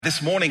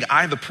This morning,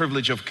 I have the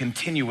privilege of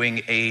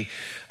continuing a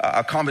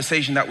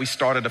conversation that we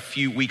started a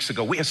few weeks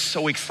ago. We are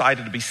so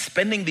excited to be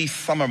spending these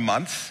summer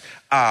months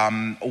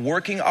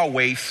working our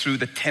way through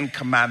the 10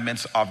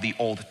 commandments of the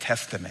Old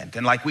Testament.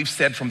 And like we've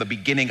said from the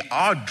beginning,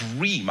 our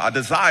dream, our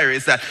desire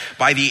is that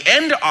by the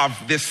end of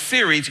this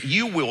series,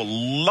 you will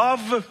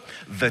love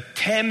the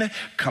 10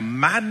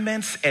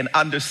 commandments and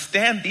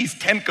understand these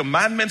 10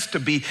 commandments to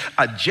be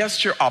a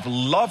gesture of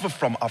love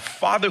from a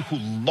Father who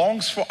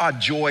longs for our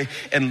joy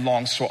and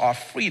longs for our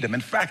freedom.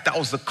 In fact, that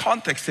was the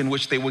context in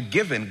which they were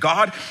given.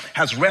 God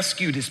has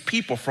rescued his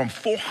people from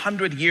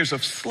 400 years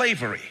of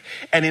slavery.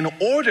 And in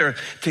order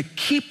to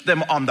keep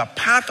them on the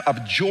path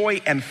of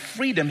joy and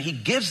freedom, he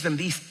gives them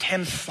these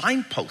 10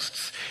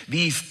 signposts,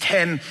 these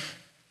 10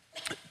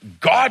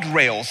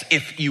 guardrails,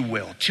 if you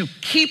will, to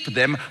keep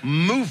them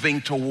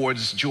moving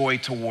towards joy,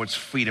 towards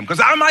freedom.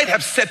 Because I might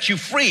have set you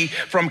free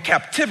from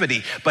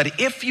captivity, but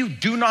if you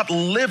do not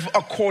live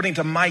according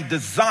to my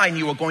design,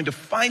 you are going to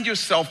find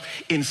yourself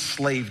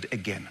enslaved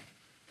again.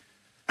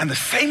 And the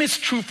same is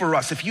true for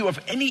us. If you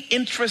have any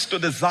interest or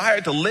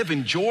desire to live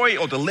in joy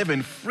or to live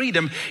in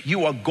freedom,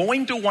 you are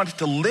going to want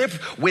to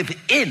live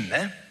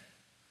within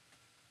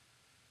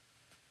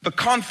the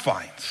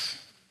confines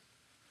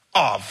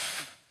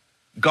of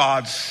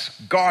God's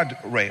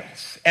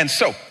guardrails. And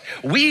so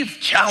we've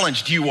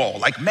challenged you all,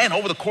 like, man,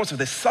 over the course of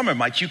this summer,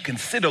 might you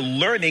consider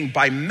learning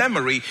by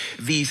memory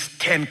these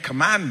 10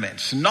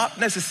 commandments, not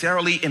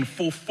necessarily in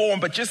full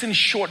form, but just in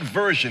short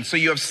version. So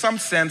you have some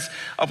sense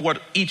of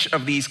what each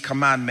of these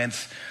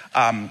commandments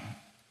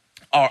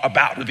are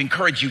about. We've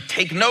encouraged you,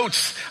 take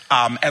notes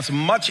as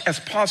much as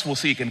possible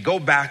so you can go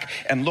back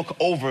and look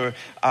over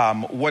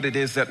what it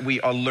is that we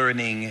are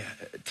learning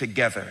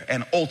together.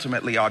 And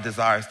ultimately our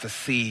desire is to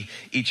see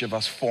each of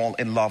us fall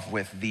in love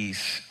with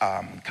these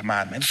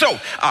commandments. So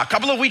a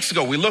couple of weeks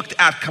ago, we looked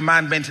at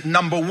commandment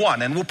number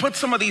 1, and we'll put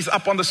some of these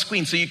up on the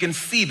screen so you can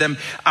see them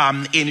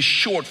in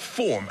short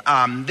form.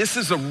 This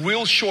is a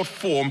real short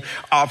form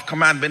of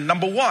commandment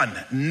number 1.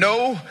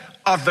 No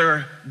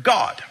other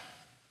God.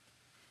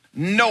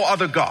 No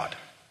other God.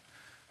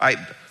 Right?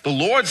 The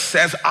Lord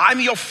says,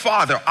 I'm your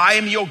Father, I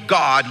am your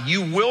God.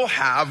 You will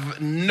have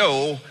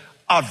no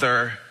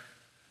other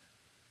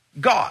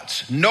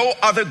gods. No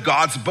other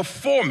gods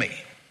before me.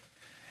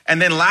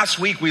 And then last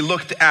week we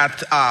looked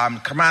at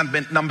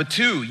commandment number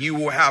 2. You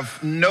will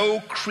have no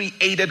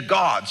created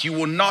gods. You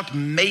will not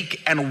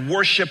make and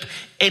worship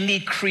any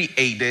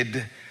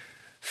created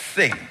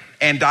thing.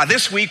 And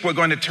this week we're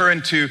going to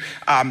turn to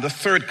the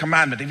third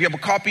commandment. If you have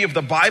a copy of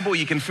the Bible,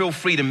 you can feel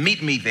free to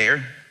meet me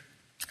there.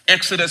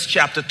 Exodus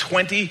chapter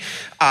 20.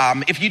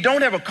 If you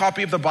don't have a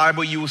copy of the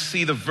Bible, you will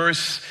see the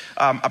verse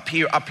up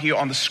here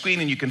on the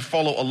screen, and you can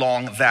follow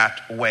along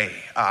that way.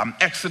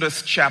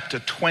 Exodus chapter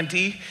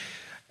 20,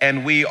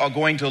 and we are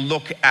going to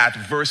look at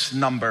verse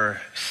number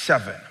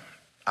 7.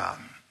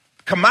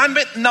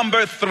 Commandment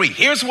number 3.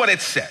 Here's what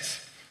it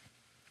says.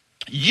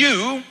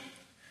 You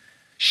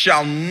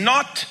shall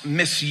not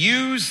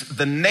misuse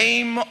the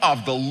name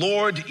of the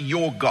Lord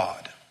your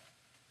God,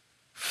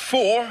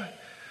 for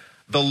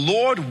the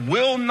Lord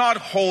will not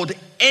hold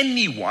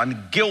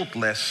anyone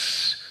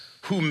guiltless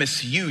who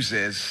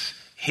misuses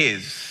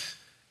his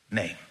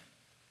name.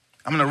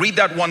 I'm going to read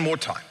that one more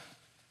time.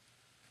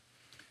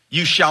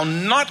 You shall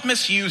not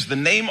misuse the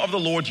name of the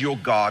Lord your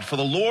God, for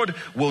the Lord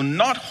will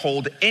not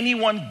hold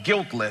anyone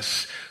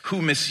guiltless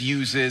who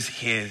misuses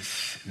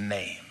his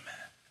name.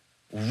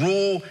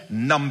 Rule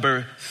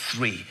number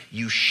 3,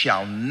 you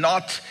shall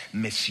not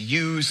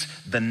misuse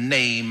the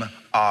name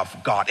of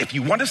God. If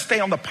you want to stay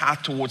on the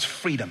path towards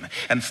freedom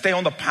and stay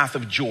on the path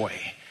of joy,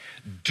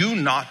 do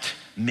not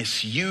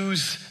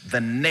misuse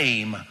the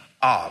name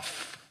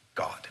of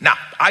God. Now,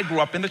 I grew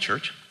up in the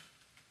church,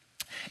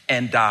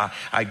 and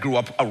I grew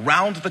up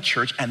around the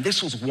church, and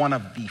this was one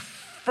of the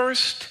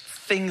first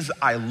things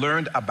I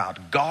learned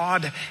about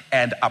God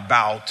and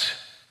about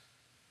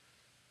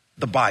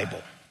the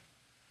Bible.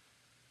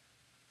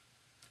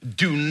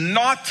 Do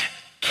not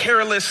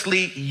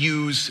carelessly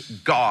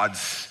use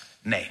God's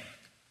name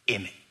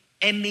in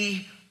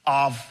any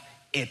of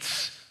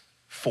its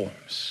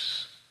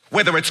forms.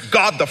 Whether it's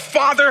God the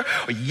Father,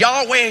 or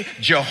Yahweh,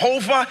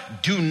 Jehovah,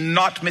 do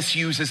not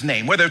misuse his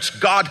name. Whether it's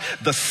God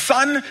the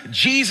Son,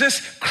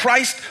 Jesus,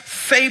 Christ,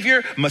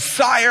 Savior,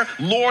 Messiah,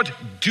 Lord,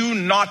 do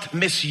not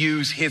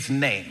misuse his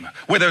name.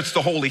 Whether it's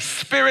the Holy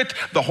Spirit,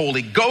 the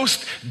Holy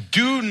Ghost,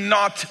 do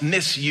not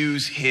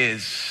misuse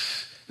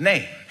his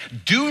name.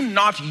 Do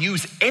not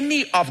use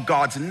any of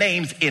God's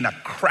names in a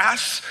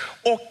crass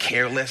or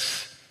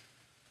careless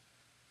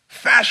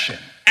fashion.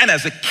 And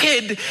as a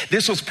kid,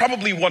 this was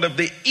probably one of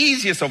the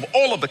easiest of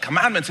all of the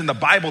commandments in the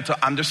Bible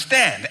to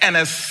understand. And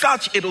as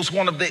such, it was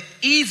one of the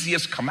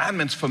easiest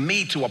commandments for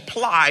me to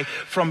apply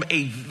from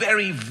a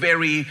very,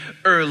 very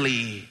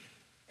early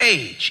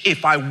age.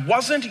 If I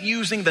wasn't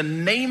using the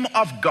name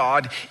of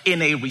God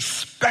in a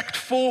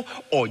respectful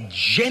or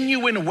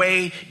genuine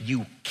way,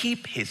 you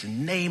keep his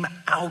name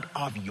out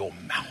of your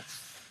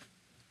mouth.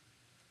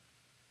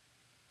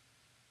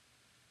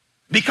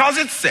 Because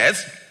it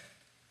says,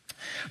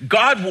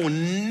 God will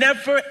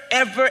never,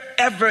 ever,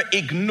 ever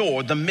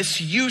ignore the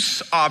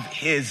misuse of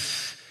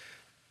his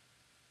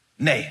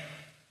name.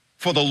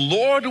 For the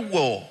Lord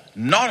will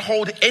not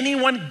hold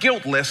anyone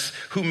guiltless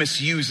who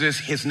misuses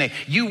his name.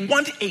 You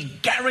want a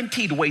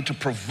guaranteed way to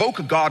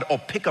provoke God or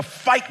pick a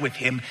fight with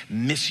him,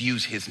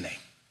 misuse his name.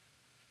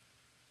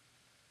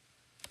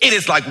 It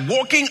is like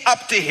walking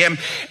up to him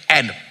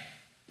and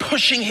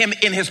pushing him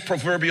in his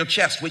proverbial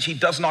chest, which he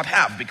does not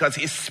have because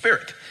he's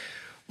spirit.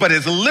 But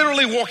is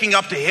literally walking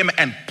up to him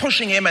and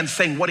pushing him and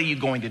saying, what are you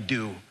going to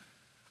do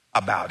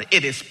about it?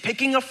 It is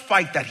picking a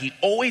fight that he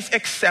always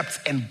accepts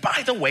and,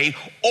 by the way,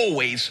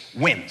 always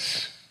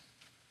wins.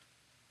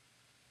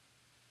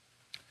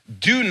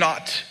 Do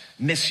not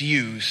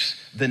misuse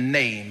the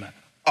name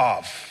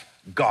of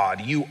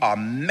God. You are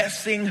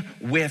messing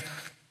with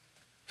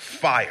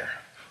fire.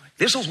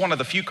 This was one of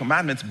the few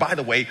commandments, by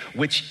the way,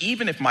 which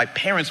even if my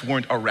parents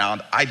weren't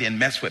around, I didn't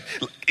mess with.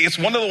 It's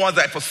one of the ones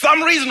that for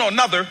some reason or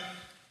another,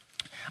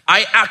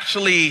 I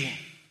actually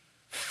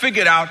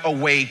figured out a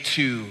way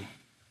to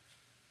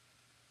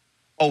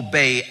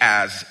obey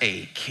as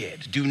a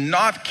kid. Do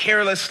not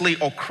carelessly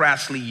or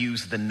crassly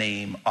use the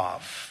name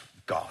of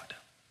God.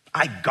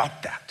 I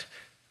got that.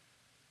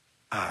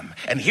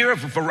 And here are a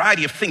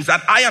variety of things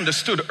that I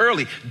understood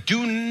early.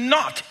 Do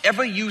not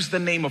ever use the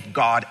name of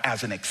God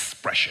as an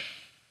expression.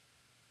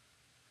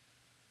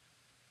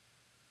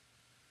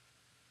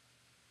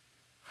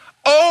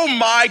 Oh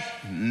my,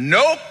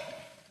 nope.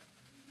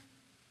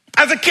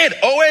 As a kid,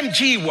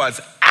 OMG was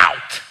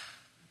out.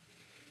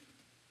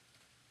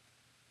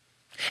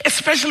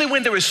 Especially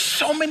when there is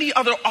so many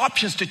other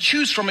options to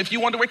choose from if you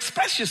want to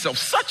express yourself,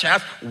 such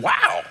as,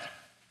 wow.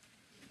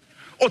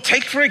 Or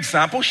take, for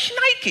example,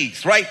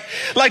 shnikes, right?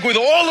 Like with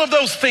all of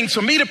those things,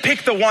 for me to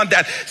pick the one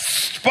that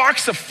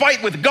sparks a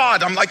fight with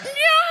God, I'm like, yeah,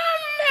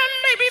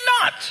 maybe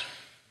not.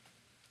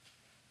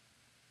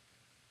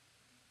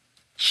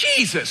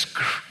 Jesus,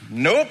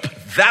 nope,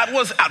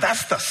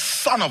 that's the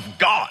Son of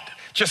God.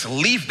 Just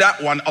leave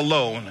that one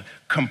alone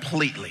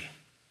completely.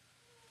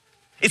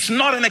 It's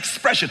not an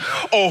expression.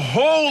 Oh,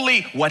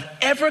 holy,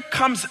 whatever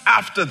comes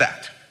after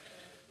that.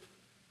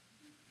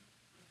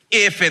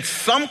 If it's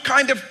some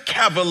kind of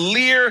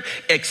cavalier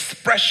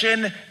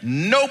expression,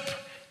 nope,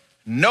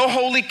 no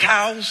holy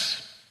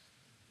cows,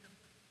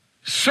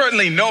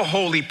 certainly no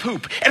holy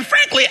poop. And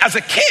frankly, as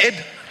a kid,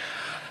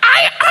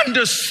 I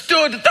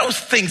understood those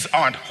things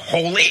aren't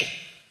holy.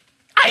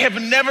 I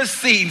have never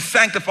seen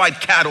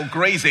sanctified cattle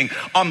grazing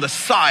on the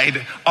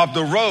side of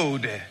the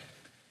road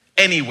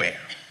anywhere.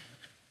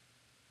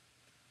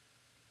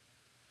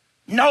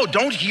 No,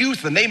 don't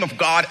use the name of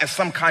God as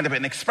some kind of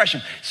an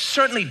expression.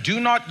 Certainly do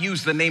not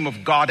use the name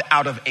of God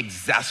out of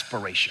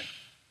exasperation.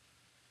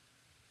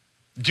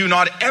 Do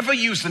not ever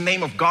use the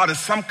name of God as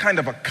some kind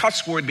of a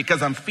cuss word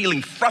because I'm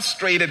feeling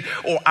frustrated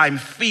or I'm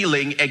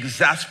feeling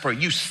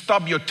exasperated. You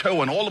stub your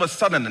toe and all of a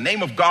sudden the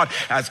name of God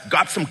has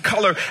got some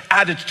color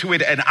added to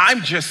it and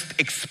I'm just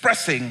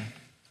expressing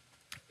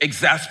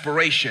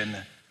exasperation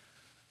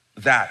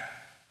that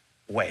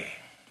way.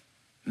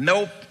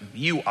 Nope,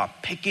 you are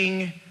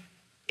picking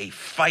a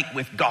fight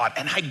with God.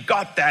 And I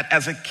got that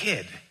as a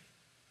kid.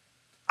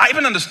 I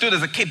even understood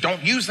as a kid,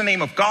 don't use the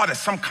name of God as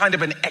some kind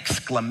of an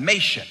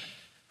exclamation.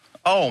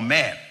 Oh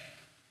man.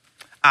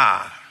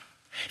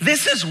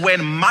 This is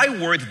when my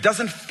word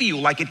doesn't feel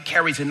like it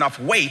carries enough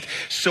weight.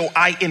 So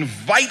I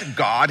invite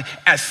God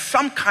as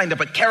some kind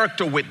of a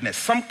character witness,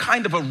 some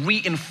kind of a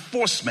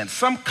reinforcement,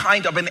 some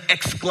kind of an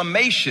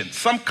exclamation,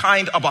 some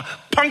kind of a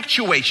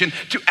punctuation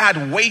to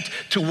add weight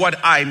to what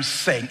I'm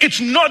saying. It's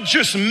not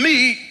just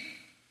me.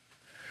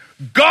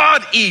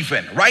 God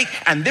even, right?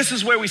 And this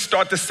is where we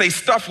start to say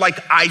stuff like,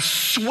 I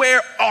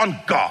swear on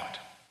God.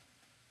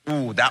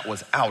 Ooh, that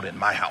was out in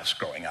my house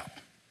growing up.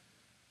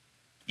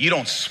 You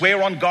don't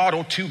swear on God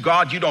or to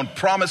God. You don't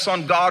promise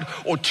on God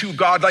or to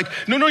God. Like,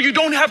 no, you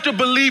don't have to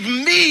believe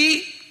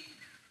me.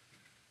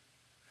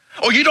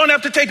 Or you don't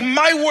have to take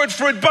my word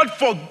for it, but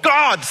for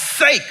God's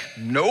sake.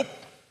 Nope.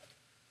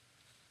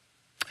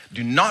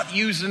 Do not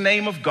use the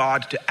name of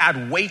God to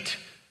add weight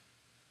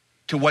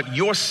to what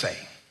you're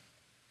saying.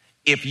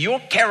 If your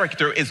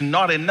character is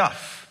not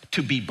enough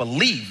to be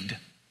believed,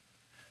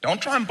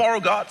 don't try and borrow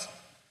God's.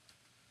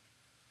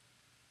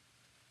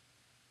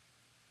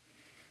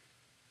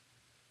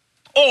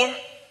 Or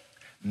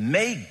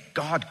may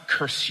God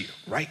curse you,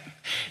 right?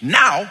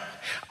 Now,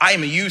 I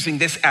am using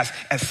this as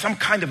some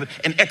kind of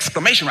an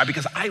exclamation, right?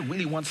 Because I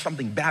really want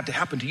something bad to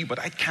happen to you, but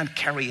I can't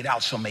carry it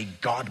out. So may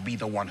God be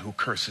the one who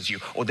curses you.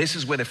 Or this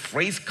is where the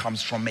phrase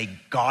comes from, may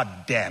God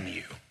damn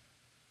you.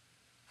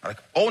 Like,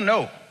 oh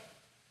no.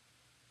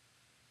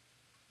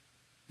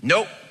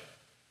 Nope.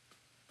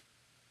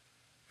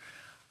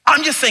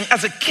 I'm just saying,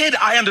 as a kid,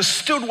 I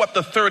understood what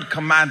the third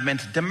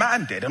commandment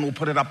demanded, and we'll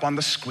put it up on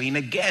the screen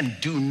again.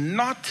 Do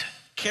not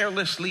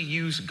carelessly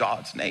use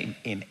God's name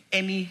in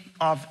any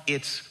of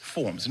its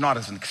forms, not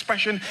as an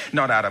expression,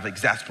 not out of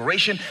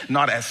exasperation,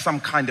 not as some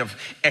kind of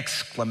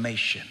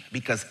exclamation,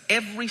 because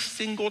every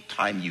single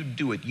time you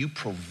do it, you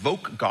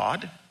provoke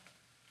God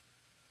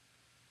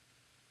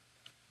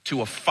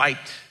to a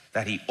fight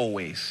that he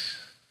always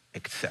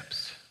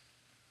accepts.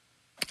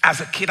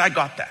 As a kid, I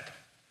got that.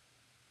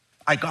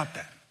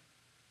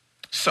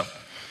 So,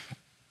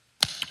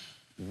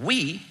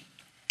 we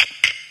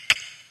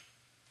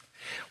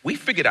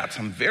figured out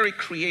some very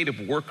creative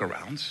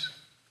workarounds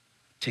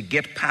to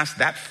get past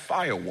that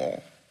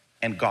firewall,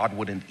 and God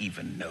wouldn't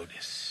even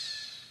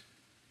notice.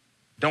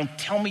 Don't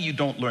tell me you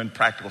don't learn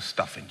practical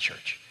stuff in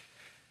church,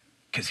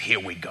 because here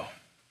we go.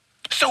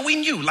 So we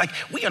knew,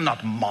 we are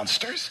not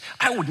monsters.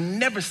 I would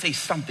never say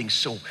something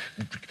so,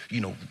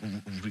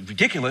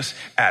 ridiculous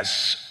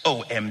as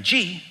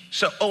OMG.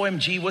 So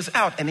OMG was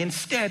out, and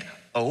instead,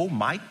 oh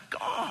my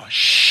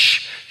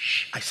gosh.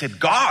 I said,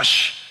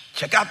 gosh,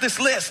 check out this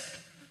list.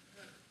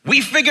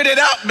 We figured it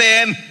out,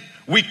 man.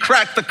 We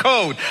cracked the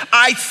code.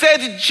 I said,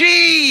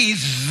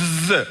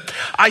 jeez.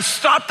 I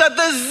stopped at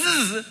the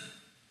z.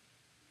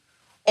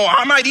 Or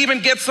I might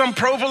even get some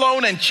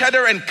provolone and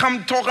cheddar and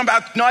come talking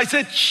about, no, I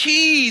said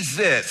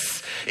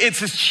cheeses.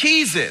 It's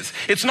cheeses.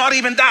 It's not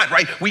even that,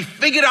 right? We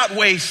figured out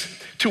ways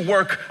to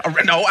work.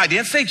 No, I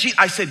didn't say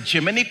I said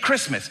Jiminy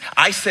Christmas.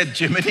 I said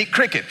Jiminy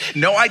Cricket.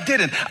 No, I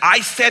didn't. I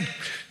said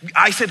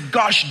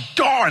gosh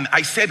darn.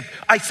 I said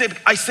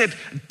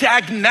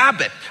dag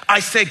nabbit. I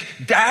said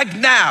dag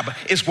nab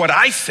is what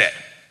I said.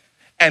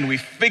 And we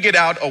figured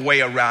out a way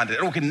around it.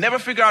 We could never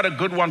figure out a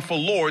good one for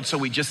Lord, so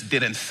we just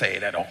didn't say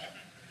it at all.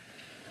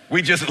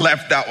 We just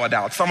left that one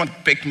out. Someone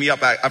picked me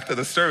up after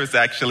the service,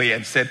 actually,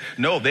 and said,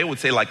 no, they would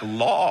say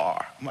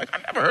law. I'm like, I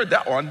never heard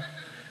that one.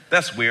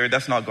 That's weird.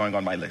 That's not going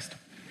on my list.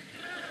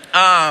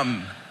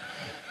 Now,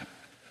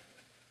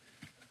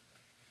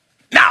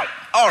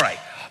 all right.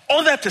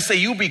 All that to say,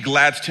 you'll be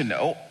glad to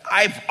know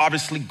I've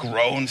obviously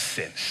grown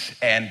since,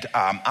 and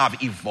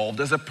I've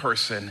evolved as a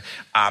person.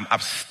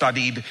 I've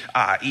studied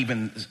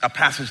even a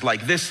passage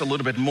like this a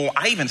little bit more.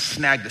 I even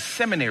snagged a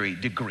seminary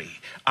degree.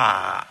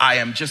 I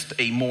am just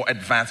a more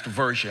advanced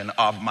version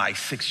of my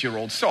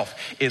 6-year-old self,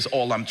 is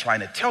all I'm trying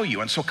to tell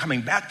you. And so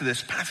coming back to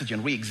this passage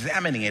and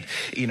re-examining it,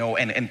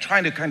 and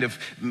trying to kind of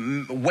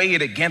weigh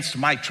it against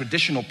my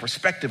traditional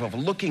perspective of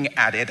looking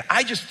at it,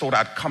 I just thought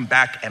I'd come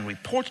back and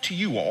report to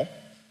you all.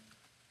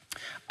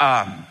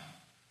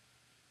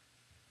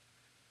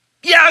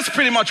 Yeah, that's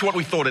pretty much what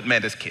we thought it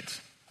meant as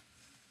kids.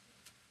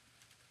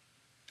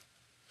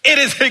 It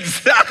is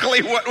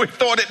exactly what we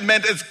thought it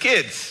meant as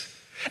kids.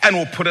 And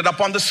we'll put it up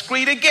on the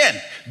screen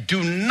again.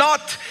 Do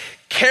not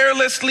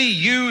carelessly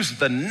use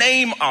the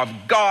name of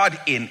God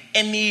in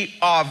any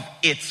of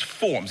its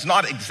forms.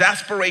 Not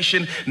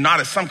exasperation, not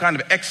as some kind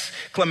of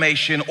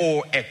exclamation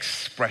or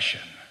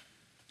expression.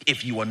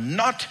 If you are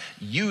not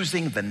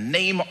using the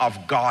name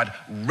of God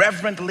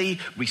reverently,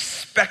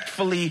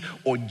 respectfully,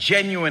 or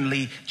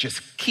genuinely,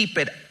 just keep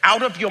it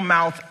out of your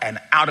mouth and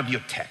out of your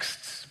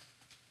texts.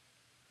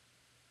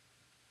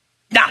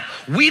 Now,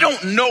 we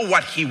don't know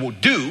what he will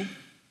do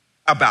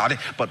about it,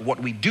 but what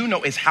we do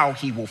know is how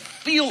he will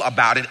feel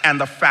about it, and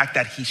the fact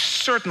that he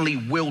certainly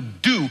will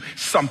do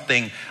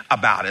something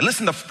about it.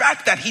 Listen, the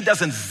fact that he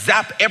doesn't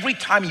zap every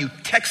time you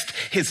text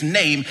his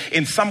name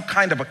in some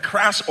kind of a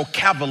crass or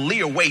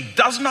cavalier way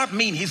does not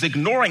mean he's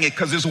ignoring it,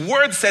 because his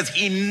word says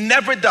he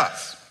never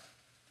does.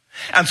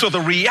 And so the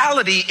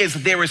reality is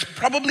there is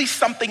probably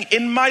something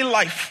in my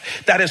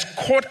life that is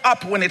caught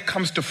up when it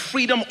comes to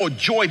freedom or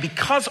joy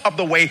because of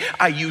the way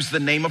I use the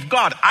name of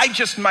God. I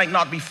just might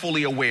not be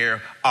fully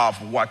aware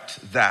of what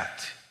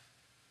that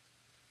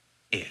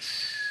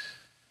is.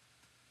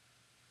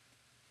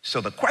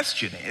 So the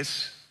question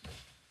is,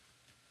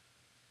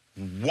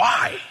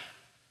 why?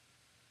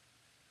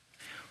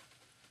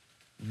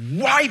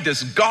 Why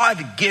does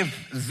God give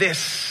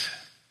this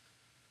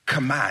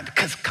command?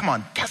 Because come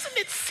on, doesn't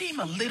it seem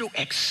a little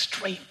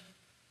extreme?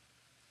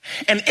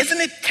 And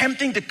isn't it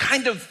tempting to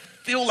kind of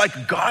feel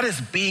like God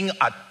is being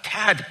a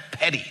tad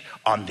petty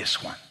on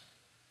this one?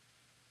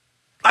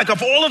 Like,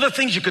 of all of the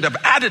things you could have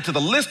added to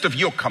the list of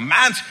your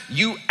commands,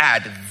 you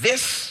add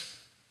this?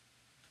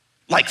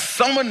 Like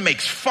someone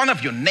makes fun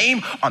of your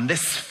name on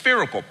this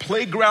spherical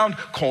playground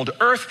called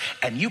Earth,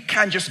 and you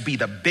can't just be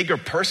the bigger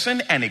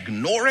person and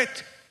ignore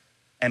it?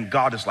 And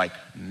God is like,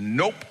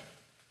 nope,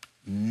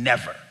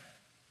 never.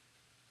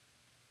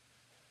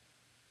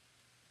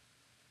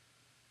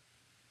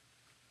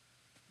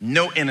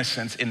 No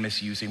innocence in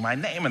misusing my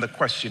name. And the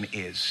question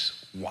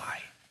is, why?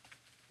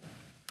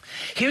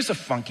 Here's the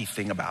funky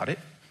thing about it.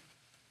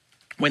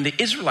 When the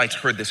Israelites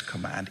heard this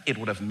command, it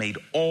would have made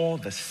all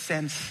the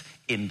sense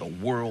in the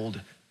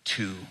world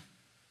to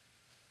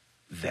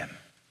them.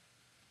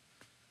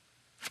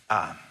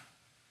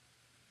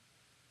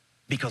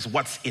 Because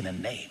what's in a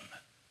name?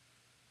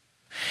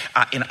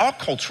 In our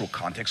cultural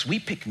context, we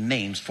pick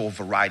names for a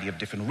variety of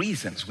different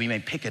reasons. We may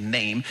pick a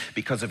name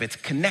because of its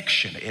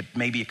connection. It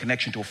may be a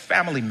connection to a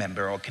family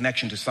member, or a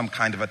connection to some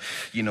kind of a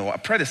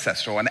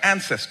predecessor or an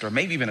ancestor,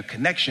 maybe even a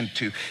connection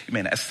to,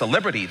 a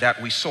celebrity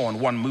that we saw in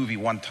one movie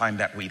one time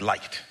that we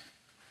liked.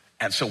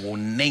 And so we'll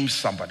name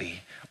somebody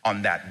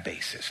on that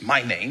basis.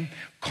 My name,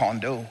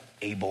 Kondo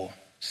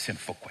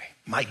Simfukwe.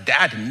 My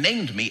dad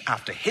named me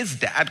after his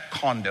dad,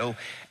 Kondo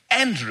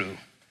Andrew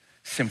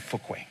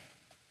Simfukwe.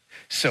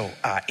 So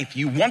if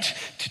you want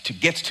to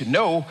get to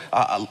know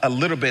a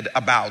little bit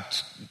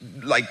about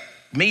like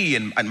me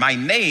and my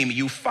name,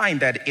 you find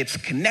that its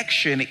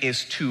connection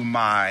is to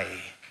my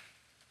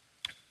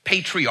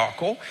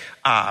patriarchal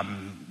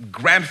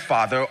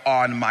grandfather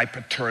on my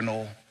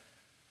paternal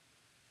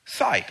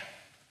side.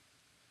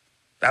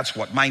 That's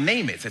what my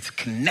name is. It's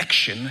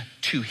connection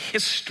to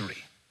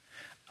history.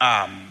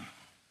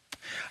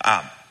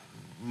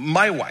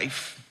 My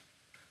wife,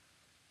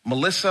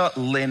 Melissa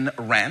Lynn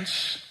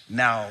Rance,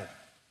 now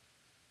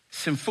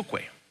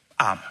Simfukwe.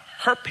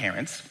 Her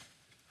parents,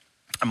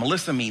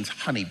 Melissa means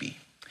honeybee.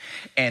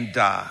 And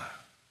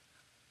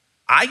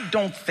I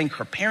don't think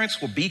her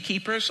parents were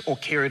beekeepers or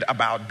cared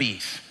about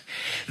bees.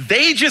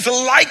 They just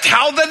liked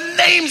how the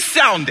name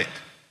sounded.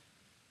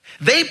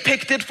 They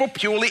picked it for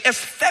purely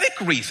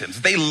aesthetic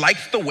reasons. They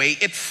liked the way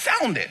it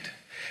sounded.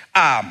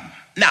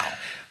 Now,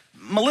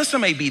 Melissa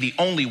may be the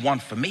only one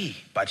for me,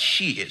 but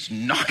she is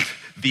not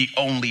the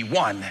only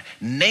one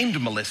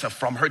named Melissa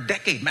from her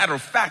decade. Matter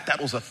of fact,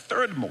 that was the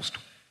third most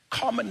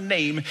common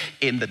name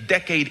in the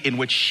decade in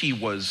which she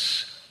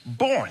was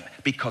born,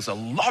 because a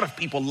lot of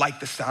people like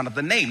the sound of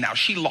the name. Now,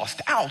 she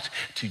lost out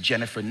to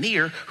Jennifer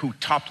Neer, who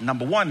topped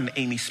number one, and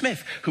Amy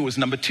Smith, who was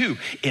number two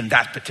in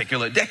that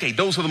particular decade.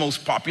 Those were the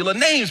most popular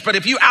names. But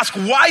if you ask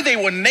why they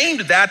were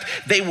named that,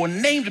 they were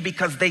named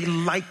because they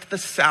liked the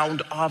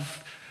sound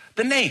of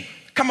the name.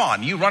 Come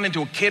on, you run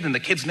into a kid and the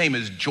kid's name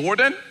is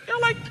Jordan. You're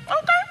like,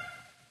 okay,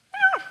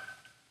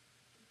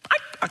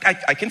 yeah.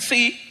 I can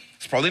see.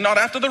 It's probably not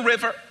after the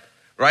river,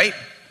 right?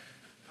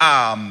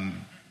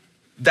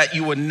 That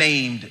you were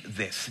named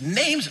this.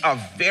 Names are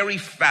very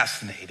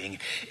fascinating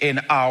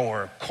in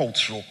our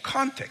cultural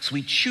context.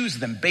 We choose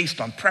them based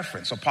on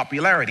preference or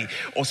popularity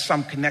or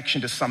some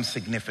connection to some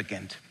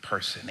significant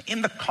person.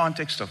 In the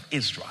context of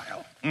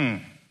Israel,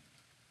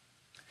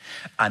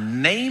 a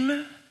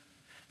name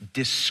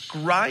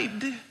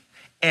described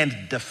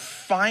and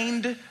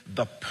defined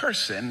the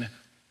person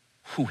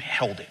who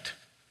held it.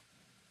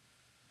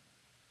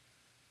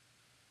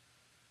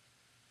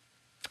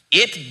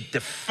 It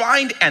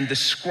defined and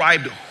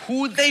described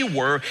who they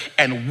were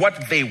and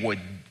what they were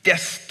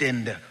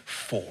destined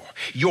for.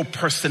 Your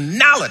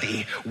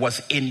personality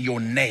was in your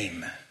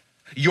name.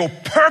 Your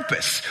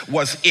purpose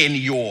was in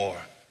your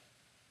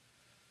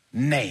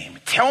name.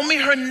 Tell me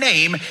her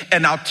name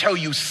and I'll tell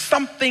you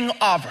something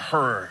of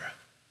her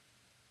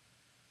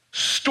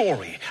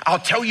story. I'll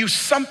tell you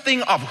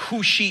something of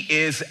who she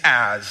is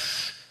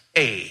as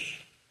a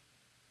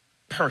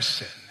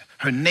person.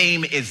 Her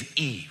name is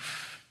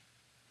Eve,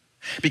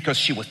 because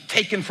she was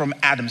taken from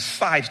Adam's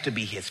side to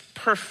be his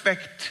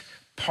perfect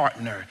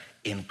partner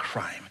in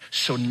crime.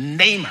 So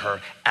name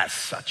her as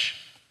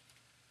such.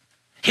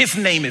 His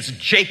name is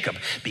Jacob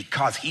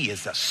because he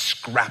is a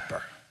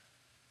scrapper.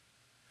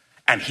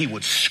 And he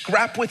would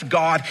scrap with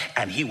God,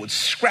 and he would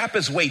scrap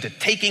his way to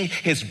taking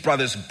his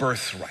brother's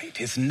birthright.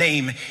 His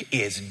name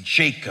is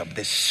Jacob,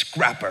 this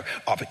scrapper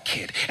of a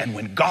kid. And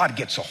when God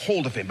gets a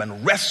hold of him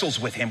and wrestles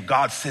with him,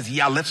 God says,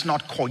 yeah, let's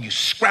not call you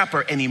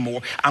scrapper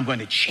anymore. I'm going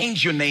to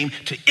change your name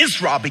to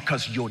Israel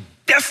because your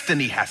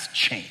destiny has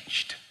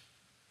changed.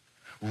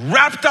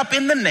 Wrapped up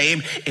in the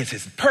name is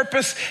his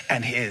purpose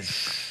and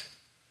his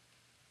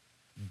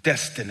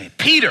destiny.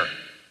 Peter,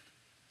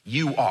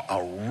 you are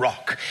a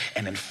rock.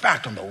 And in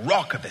fact, on the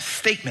rock of the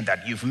statement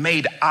that you've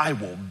made, I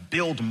will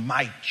build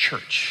my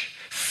church.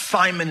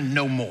 Simon,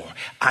 no more.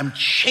 I'm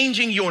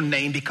changing your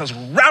name because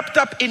wrapped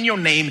up in your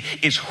name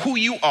is who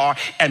you are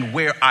and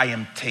where I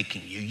am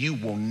taking you. You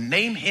will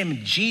name him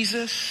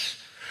Jesus,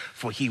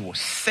 for he will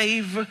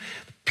save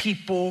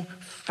people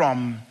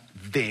from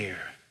their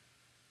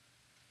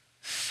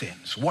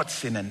sins.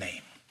 What's in a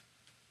name?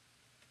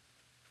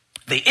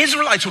 The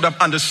Israelites would have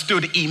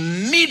understood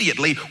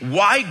immediately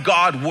why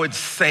God would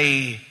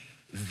say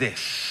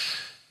this.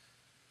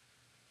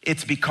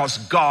 It's because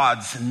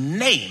God's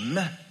name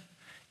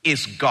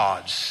is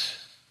God's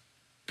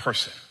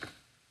person.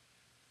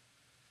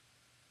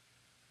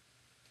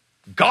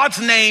 God's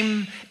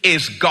name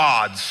is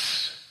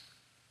God's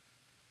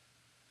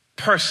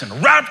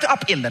person. Wrapped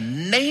up in the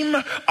name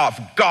of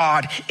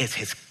God is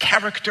his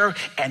character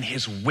and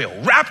his will.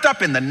 Wrapped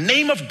up in the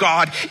name of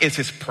God is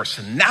his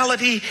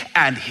personality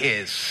and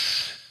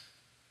his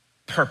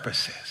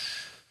purposes.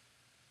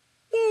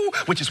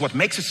 Which is what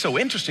makes it so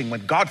interesting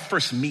when God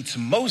first meets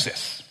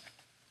Moses.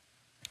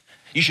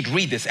 You should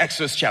read this,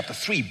 Exodus chapter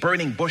 3,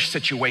 burning bush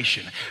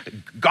situation.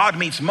 God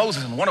meets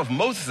Moses, and one of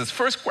Moses'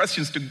 first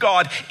questions to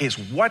God is,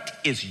 what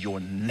is your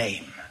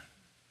name?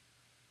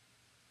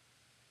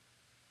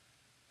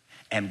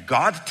 And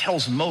God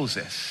tells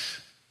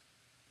Moses,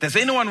 does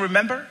anyone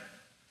remember?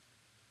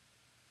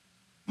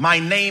 My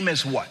name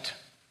is what?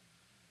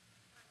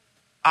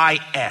 I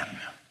am.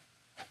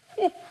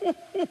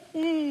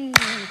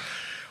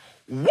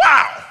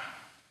 Wow.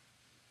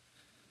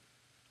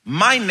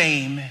 My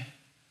name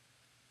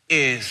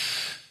is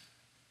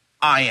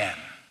I am.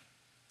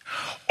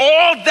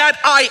 All that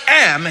I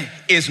am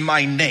is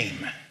my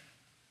name.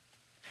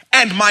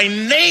 And my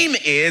name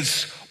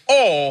is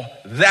all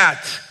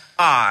that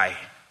I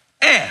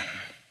am.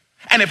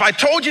 And if I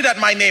told you that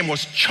my name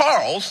was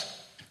Charles,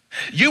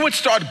 you would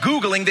start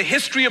Googling the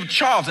history of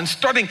Charles and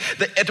studying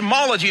the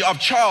etymology of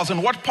Charles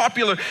and what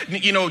popular,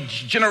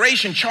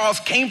 generation Charles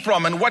came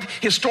from and what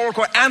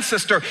historical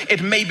ancestor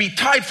it may be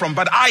tied from.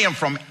 But I am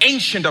from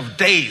ancient of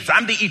days.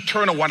 I'm the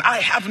eternal one. I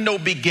have no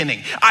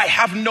beginning. I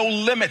have no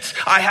limits.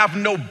 I have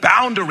no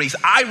boundaries.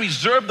 I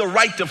reserve the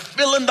right to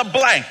fill in the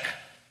blank.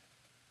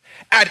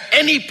 At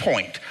any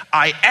point,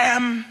 I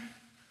am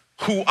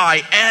who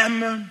I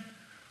am.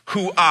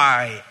 Who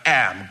I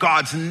am.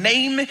 God's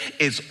name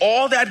is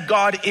all that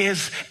God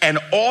is, and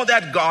all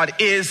that God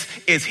is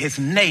his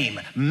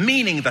name,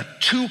 meaning the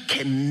two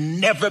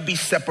can never be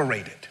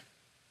separated.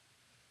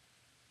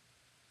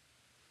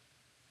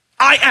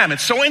 I am.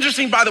 It's so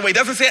interesting, by the way. It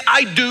doesn't say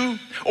I do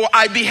or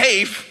I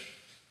behave.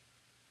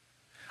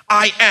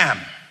 I am.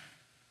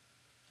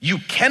 You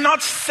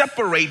cannot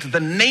separate the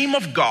name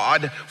of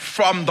God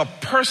from the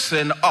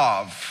person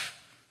of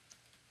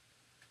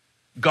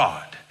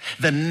God.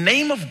 The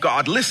name of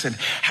God, listen,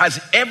 has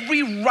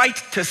every right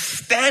to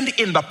stand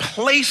in the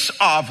place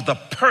of the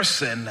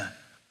person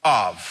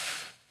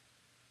of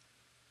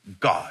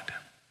God.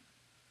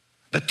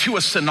 The two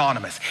are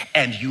synonymous,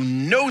 and you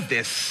know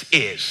this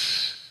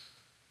is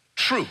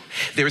true.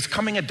 There is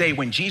coming a day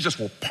when Jesus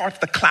will part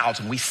the clouds,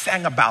 and we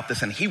sang about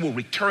this, and he will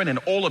return in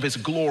all of his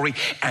glory,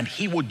 and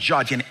he will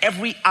judge, and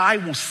every eye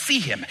will see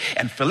him.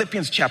 And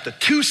Philippians chapter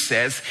 2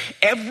 says,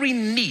 every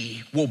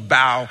knee will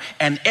bow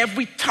and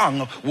every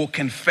tongue will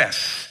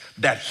confess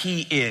that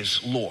he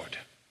is Lord.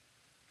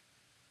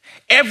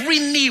 Every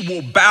knee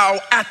will bow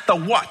at the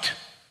what?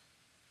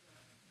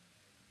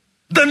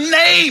 The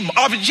name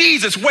of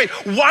Jesus. Wait,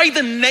 why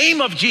the name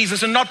of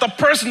Jesus and not the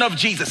person of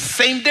Jesus?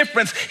 Same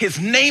difference.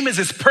 His name is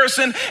his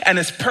person, and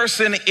his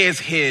person is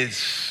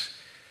his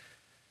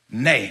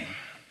name.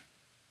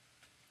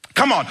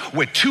 Come on,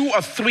 where two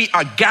or three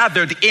are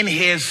gathered in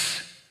his,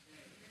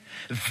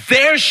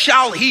 there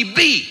shall he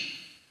be.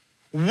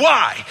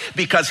 Why?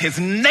 Because his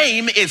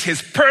name is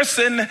his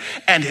person,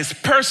 and his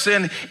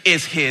person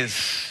is his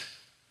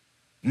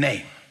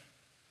name.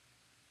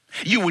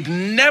 You would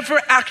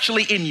never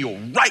actually in your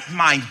right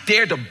mind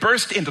dare to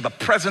burst into the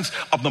presence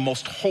of the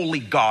most holy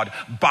God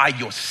by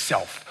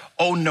yourself.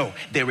 Oh no,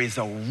 there is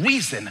a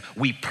reason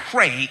we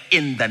pray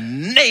in the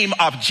name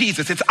of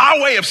Jesus. It's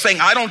our way of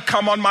saying, I don't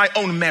come on my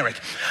own merit.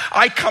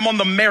 I come on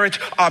the merit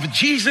of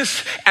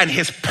Jesus and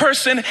his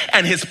person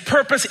and his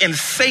purpose in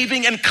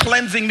saving and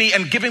cleansing me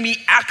and giving me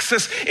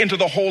access into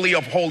the Holy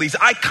of Holies.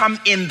 I come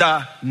in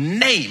the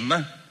name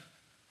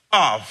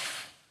of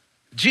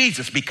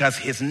Jesus, because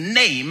his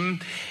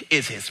name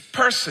is his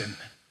person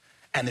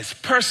and his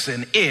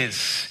person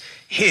is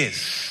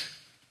his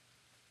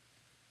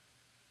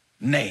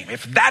name.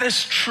 If that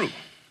is true,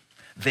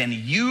 then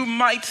you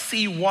might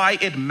see why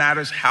it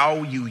matters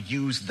how you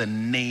use the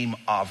name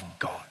of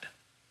God.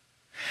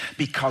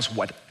 Because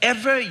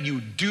whatever you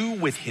do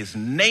with his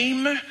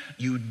name,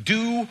 you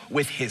do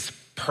with his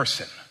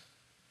person.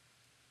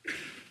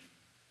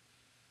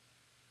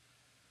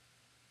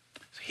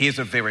 Here's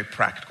a very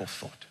practical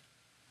thought.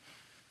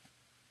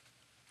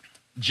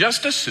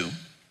 Just assume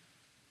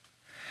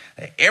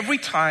that every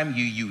time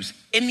you use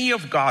any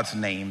of God's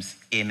names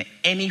in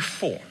any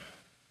form,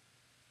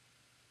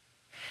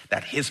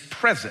 that his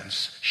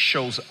presence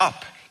shows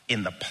up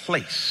in the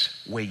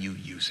place where you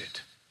use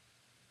it.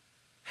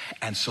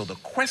 And so the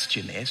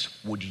question is,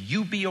 would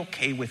you be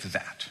okay with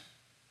that?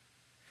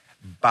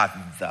 But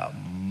the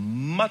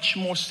much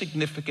more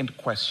significant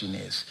question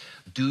is,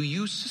 do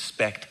you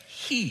suspect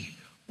he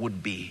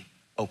would be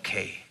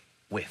okay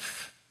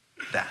with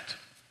that?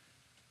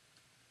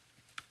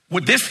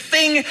 Would this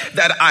thing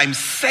that I'm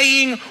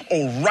saying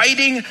or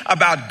writing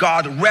about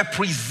God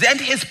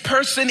represent his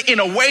person in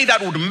a way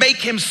that would make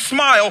him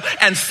smile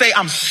and say,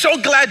 I'm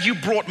so glad you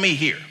brought me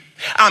here.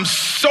 I'm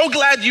so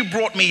glad you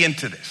brought me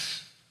into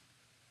this.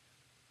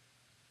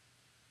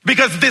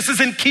 Because this is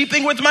in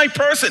keeping with my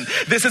person.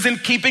 This is in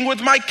keeping with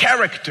my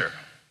character.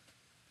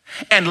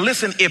 And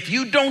listen, if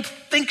you don't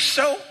think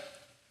so,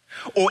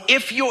 or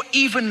if you're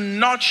even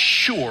not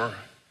sure,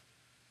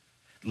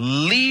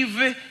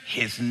 leave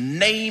his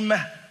name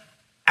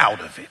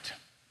out of it.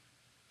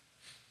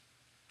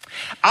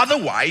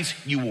 Otherwise,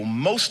 you will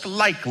most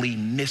likely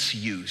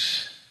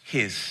misuse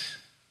his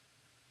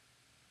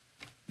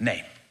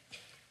name.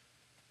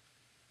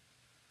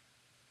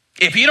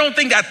 If you don't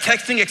think that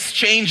texting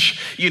exchange,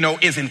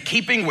 is in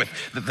keeping with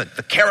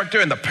the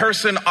character and the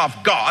person of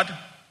God,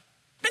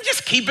 then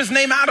just keep his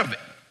name out of it.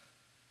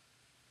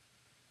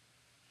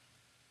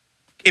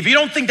 If you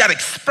don't think that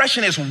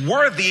expression is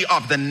worthy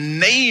of the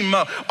name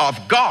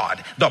of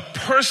God, the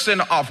person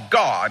of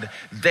God,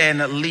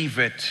 then leave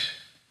it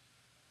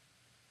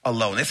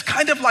alone. It's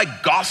kind of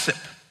like gossip.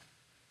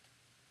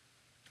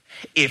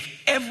 If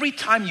every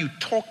time you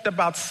talked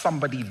about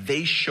somebody,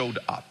 they showed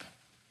up,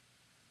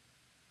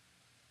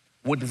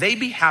 would they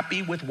be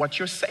happy with what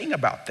you're saying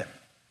about them?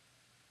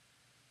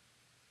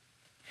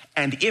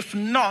 And if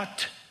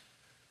not,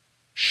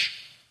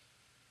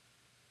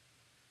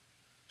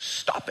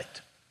 stop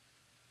it.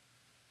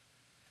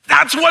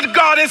 That's what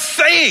God is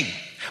saying.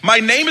 My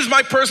name is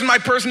my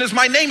person is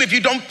my name. If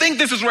you don't think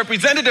this is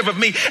representative of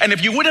me, and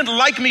if you wouldn't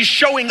like me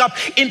showing up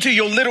into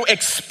your little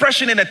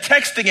expression in a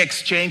texting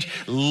exchange,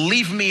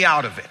 leave me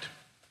out of it.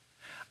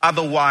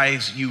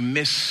 Otherwise, you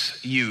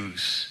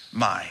misuse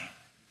my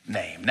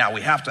name. Now,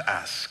 we have to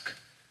ask,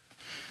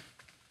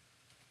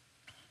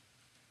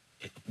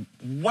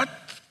 what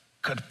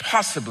could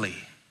possibly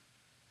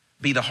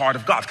be the heart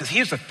of God? Because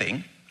here's the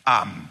thing.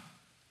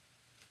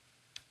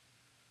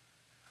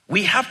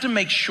 We have to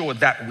make sure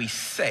that we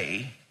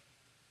say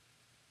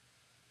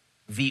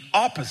the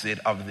opposite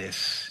of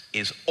this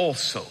is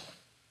also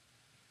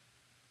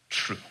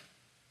true.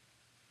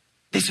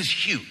 This is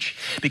huge,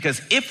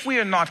 because if we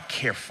are not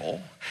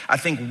careful, I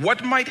think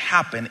what might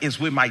happen is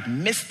we might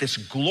miss this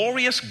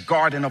glorious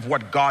garden of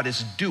what God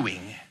is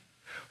doing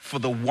for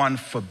the one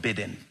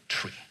forbidden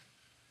tree.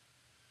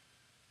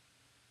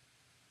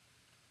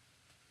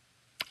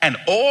 And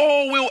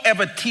all we'll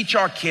ever teach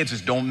our kids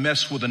is don't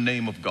mess with the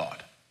name of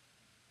God.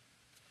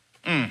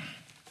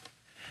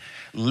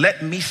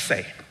 Let me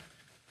say,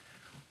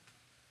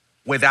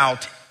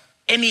 without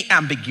any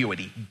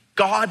ambiguity,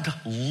 God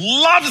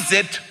loves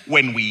it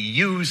when we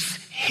use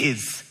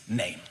his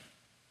name.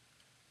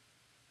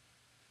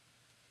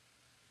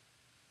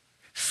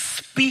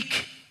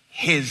 Speak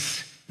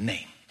his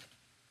name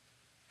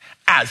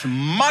as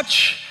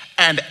much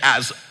and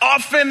as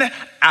often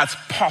as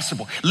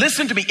possible.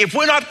 Listen to me. If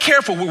we're not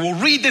careful, we will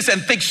read this and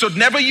think, should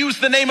never use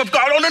the name of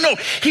God. Oh, no.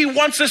 He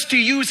wants us to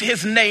use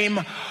his name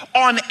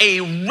on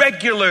a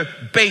regular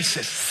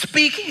basis.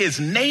 Speak his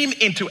name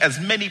into as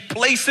many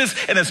places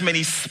and as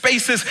many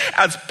spaces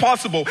as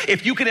possible.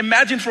 If you can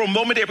imagine for a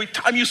moment, every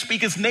time you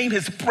speak his name,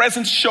 his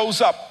presence shows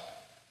up.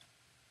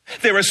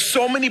 There are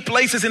so many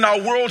places in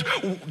our world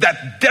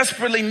that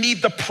desperately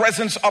need the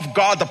presence of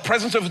God, the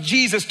presence of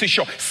Jesus to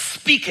show.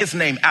 Speak his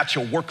name at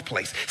your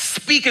workplace.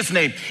 Speak his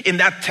name in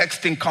that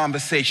texting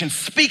conversation.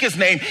 Speak his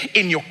name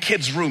in your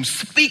kids' room.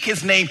 Speak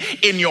his name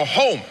in your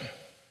home.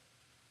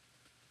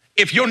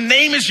 If your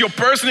name is your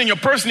person and your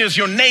person is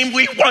your name,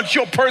 we want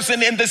your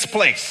person in this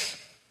place.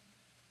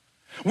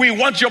 We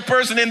want your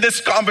person in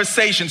this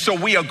conversation. So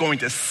we are going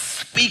to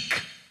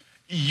speak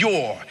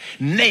your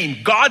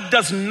name. God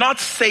does not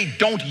say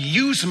don't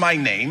use my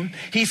name.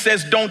 He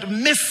says don't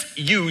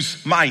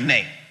misuse my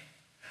name.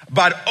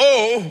 But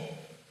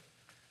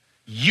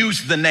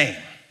use the name.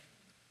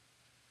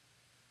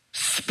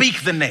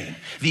 Speak the name.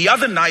 The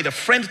other night, a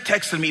friend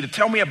texted me to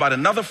tell me about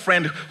another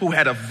friend who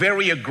had a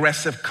very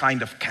aggressive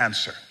kind of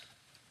cancer.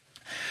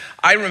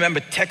 I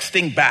remember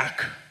texting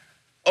back,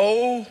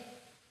 "Oh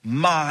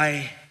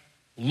my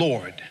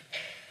Lord,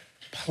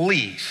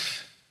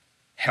 please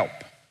help."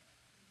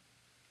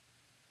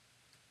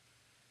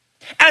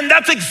 And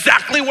that's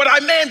exactly what I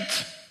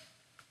meant.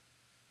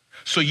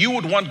 So you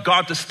would want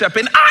God to step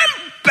in.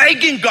 I'm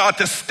begging God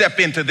to step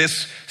into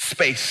this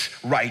space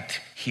right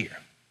here.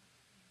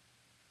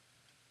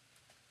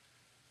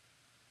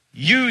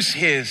 Use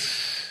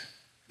his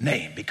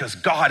name, because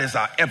God is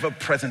our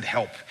ever-present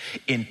help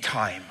in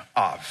time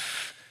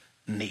of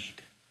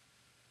need.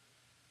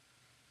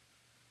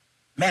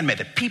 Man, may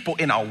the people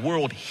in our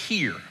world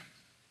hear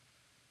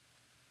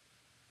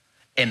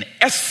an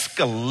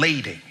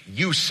escalating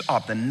use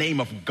of the name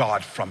of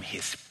God from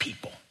his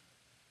people,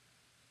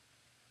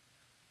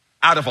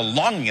 out of a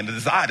longing and a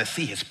desire to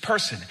see his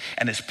person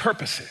and his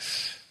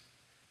purposes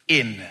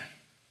in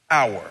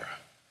our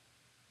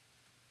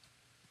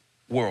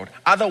world.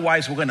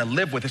 Otherwise, we're going to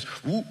live with this,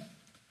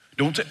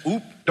 don't say,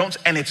 don't,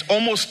 and it's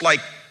almost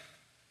like,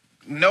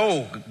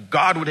 no,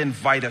 God would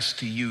invite us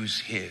to use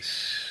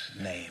his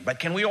name. But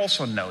can we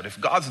also note, if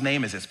God's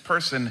name is his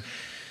person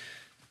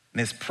and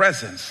his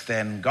presence,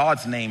 then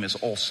God's name is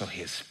also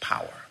his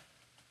power.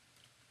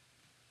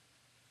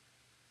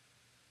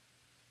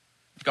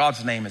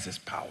 God's name is his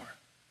power.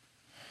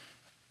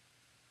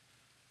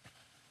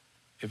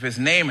 If his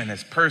name and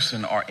his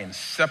person are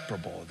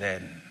inseparable,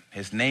 then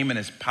his name and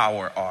his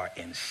power are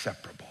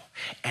inseparable.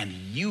 And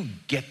you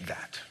get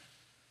that.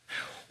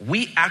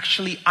 We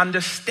actually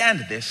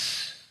understand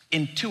this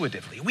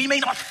intuitively. We may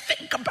not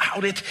think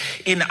about it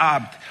in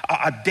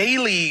a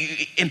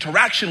daily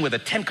interaction with the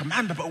Ten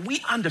Commandments, but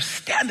we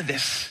understand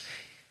this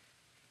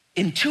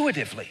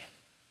intuitively.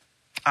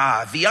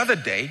 The other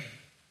day,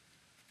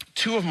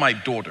 two of my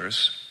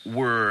daughters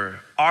were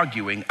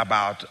arguing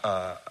about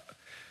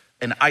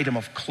an item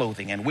of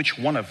clothing and which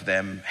one of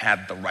them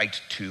had the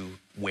right to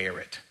wear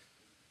it.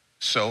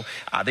 So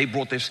they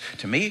brought this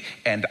to me,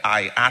 and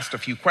I asked a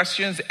few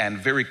questions and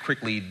very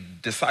quickly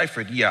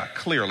deciphered,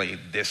 clearly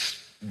this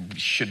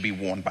should be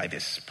worn by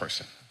this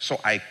person.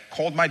 So I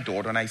called my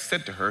daughter and I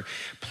said to her,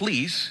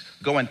 please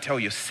go and tell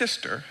your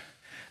sister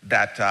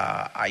that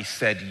I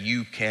said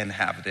you can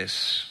have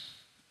this,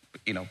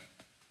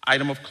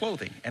 item of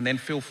clothing, and then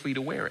feel free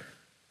to wear it.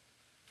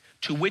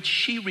 To which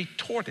she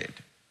retorted,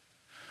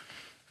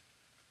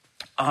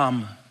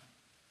 but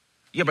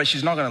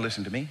she's not going to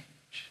listen to me.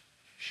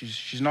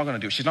 She's not going to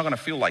do it. She's not going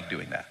to feel like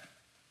doing that.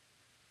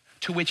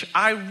 To which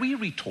I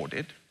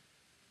retorted,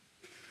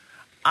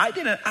 I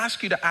didn't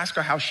ask you to ask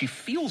her how she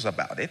feels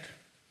about it.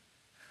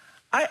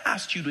 I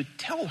asked you to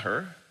tell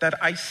her that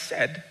I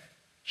said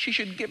she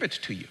should give it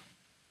to you.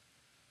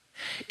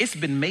 It's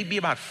been maybe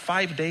about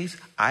 5 days.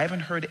 I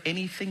haven't heard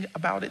anything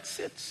about it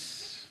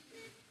since.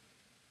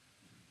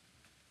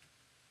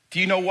 Do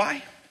you know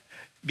why?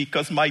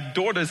 Because my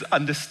daughters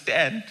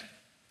understand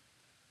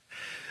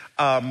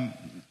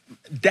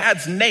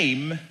Dad's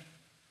name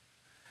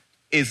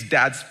is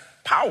Dad's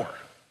power.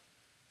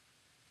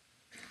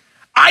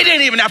 I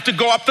didn't even have to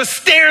go up the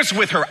stairs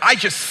with her. I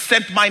just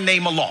sent my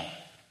name along.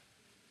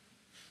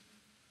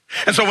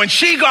 And so when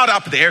she got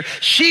up there,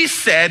 she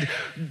said,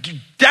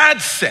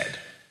 Dad said.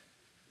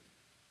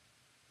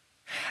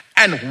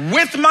 And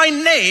with my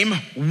name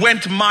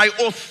went my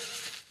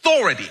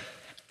authority.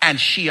 And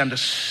she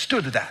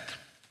understood that.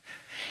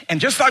 And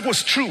just like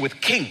was true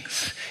with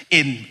kings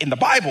in the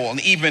Bible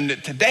and even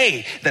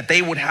today, that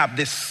they would have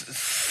this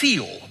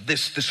seal,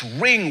 this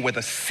ring with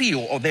a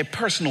seal or their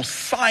personal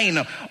sign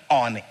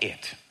on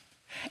it.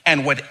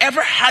 And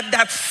whatever had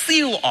that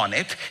seal on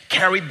it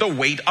carried the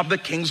weight of the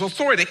king's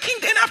authority. The king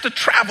didn't have to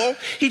travel.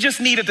 He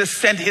just needed to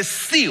send his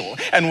seal.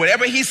 And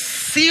wherever his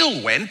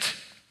seal went,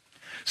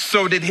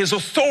 so did his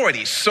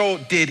authority. So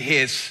did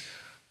his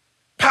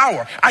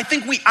power. I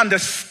think we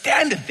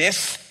understand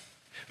this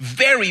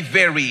very,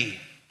 very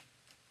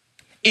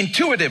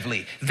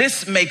intuitively.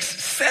 This makes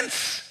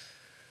sense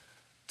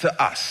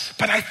to us.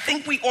 But I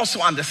think we also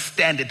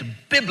understand it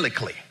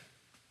biblically.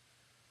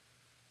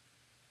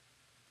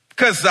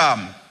 Because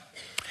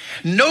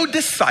no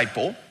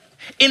disciple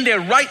in their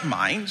right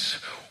minds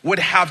would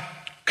have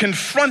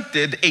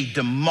confronted a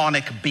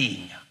demonic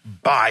being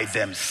by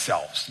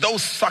themselves.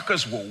 Those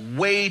suckers were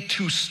way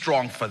too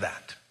strong for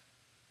that.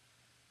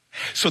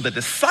 So the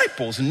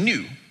disciples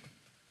knew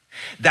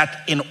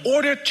that in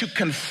order to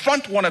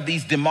confront one of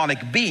these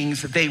demonic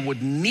beings, they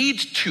would need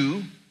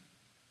to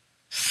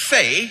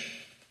say,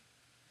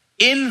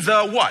 in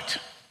the what?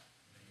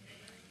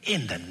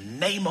 In the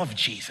name of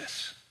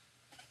Jesus.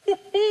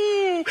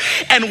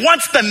 And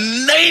once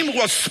the name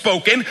was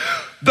spoken,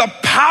 the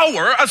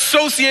power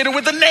associated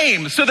with the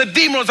name. So the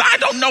demon was, I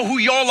don't know who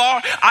y'all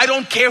are. I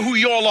don't care who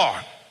y'all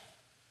are.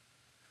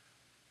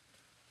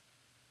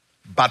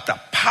 But the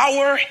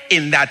power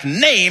in that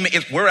name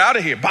is, we're out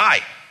of here.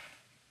 Bye.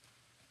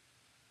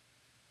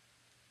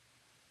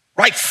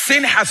 Right?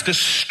 Sin has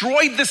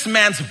destroyed this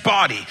man's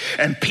body.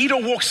 And Peter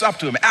walks up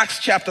to him, Acts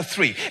chapter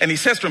 3, and he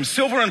says to him,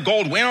 silver and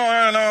gold, we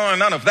don't know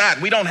none of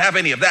that. We don't have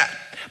any of that.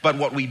 But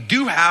what we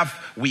do have,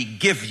 we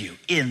give you.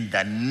 In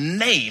the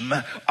name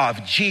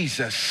of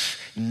Jesus,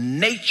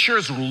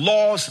 nature's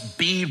laws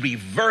be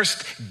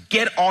reversed.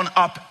 Get on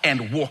up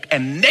and walk.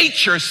 And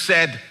nature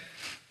said,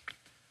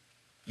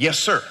 yes,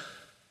 sir.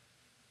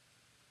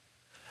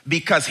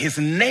 Because his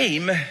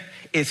name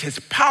is his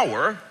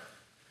power,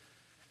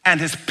 and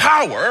his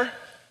power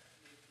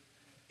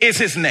is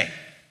his name.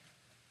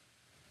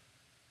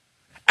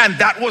 And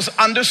that was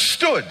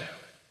understood.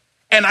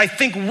 And I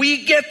think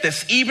we get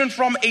this even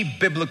from a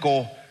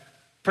biblical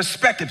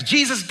perspective.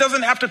 Jesus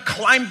doesn't have to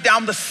climb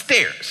down the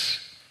stairs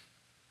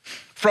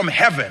from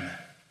heaven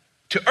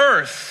to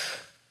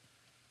earth.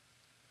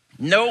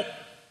 No,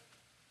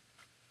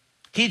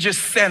 he just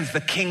sends the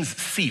king's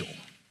seal,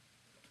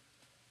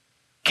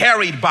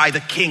 carried by the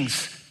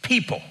king's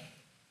people,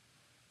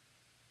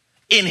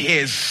 in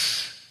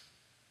his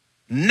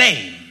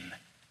name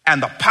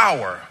and the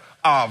power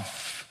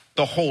of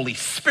the Holy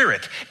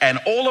Spirit. And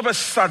all of a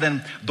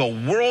sudden, the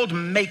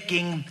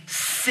world-making,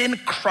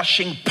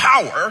 sin-crushing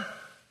power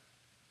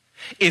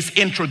is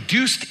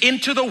introduced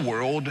into the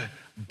world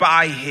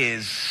by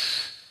his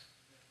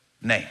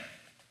name.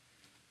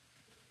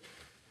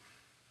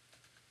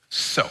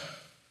 So,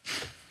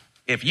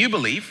 if you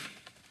believe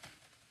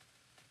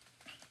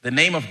the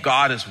name of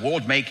God is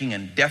world-making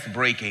and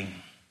death-breaking,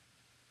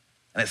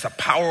 and it's the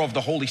power of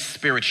the Holy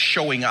Spirit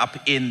showing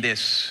up in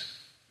this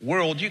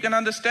world, you can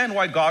understand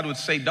why God would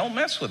say, don't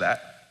mess with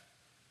that.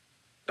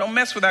 Don't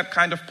mess with that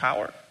kind of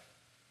power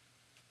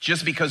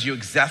just because you're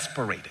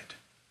exasperated.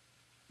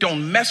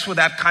 Don't mess with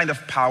that kind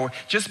of power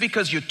just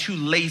because you're too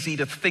lazy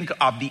to think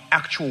of the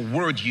actual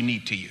word you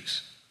need to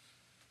use.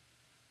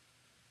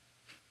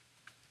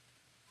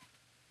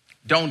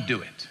 Don't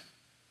do it.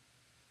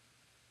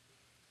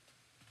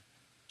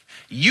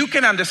 You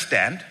can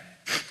understand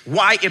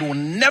why it will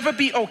never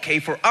be okay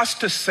for us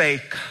to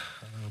say,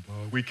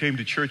 we came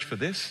to church for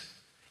this.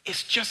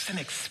 It's just an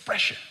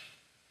expression.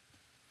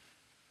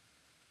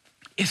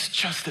 It's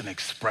just an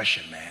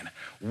expression, man.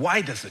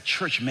 Why does the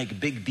church make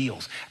big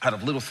deals out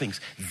of little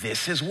things?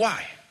 This is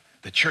why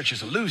the church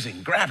is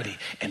losing gravity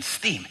and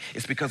steam.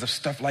 It's because of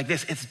stuff like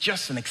this. It's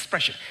just an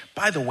expression.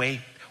 By the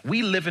way,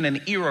 we live in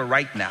an era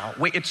right now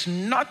where it's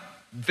not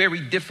very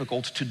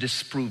difficult to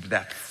disprove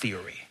that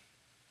theory.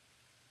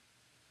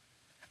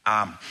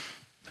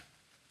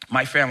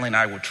 My family and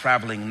I were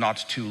traveling not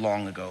too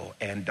long ago,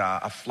 and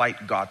a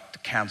flight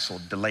got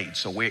canceled, delayed.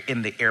 So we're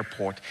in the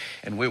airport,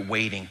 and we're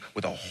waiting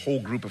with a whole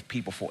group of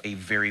people for a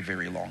very,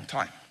 very long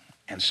time.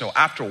 And so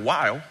after a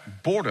while,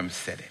 boredom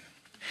set in.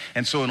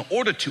 And so in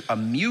order to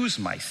amuse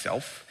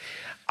myself,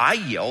 I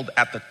yelled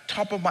at the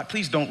top of my,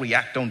 please don't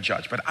react, don't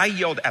judge, but I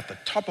yelled at the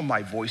top of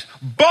my voice,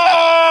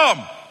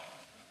 "Bomb!"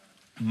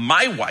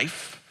 My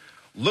wife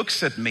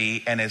looks at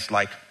me and is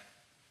like,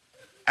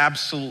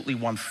 absolutely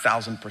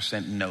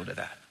 1000% no to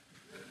that.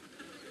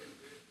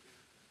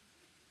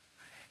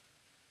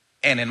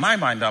 And in my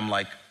mind, I'm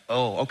like,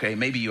 oh, okay,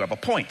 maybe you have a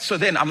point. So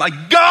then I'm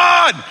like,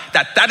 God,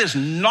 that is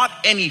not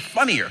any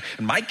funnier.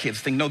 And my kids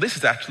think, no, this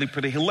is actually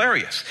pretty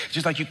hilarious. It's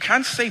just like, you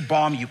can't say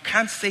bomb, you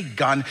can't say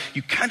gun,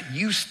 you can't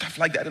use stuff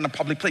like that in a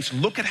public place.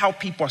 Look at how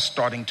people are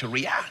starting to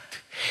react.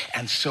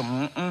 And so,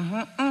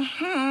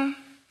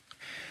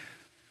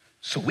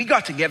 so we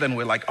got together and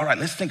we're like, all right,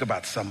 let's think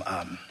about some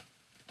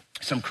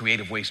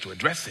creative ways to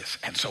address this.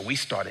 And so we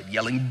started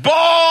yelling,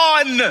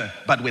 "Born,"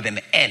 but with an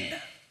N.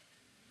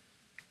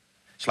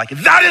 It's like,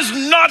 that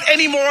is not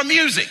any more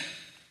amusing.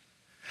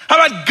 How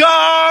about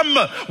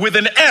gum with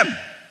an M?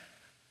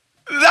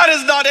 That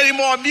is not any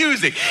more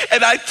amusing.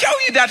 And I tell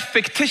you that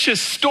fictitious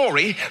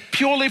story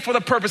purely for the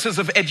purposes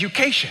of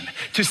education,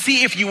 to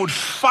see if you would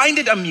find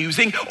it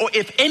amusing or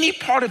if any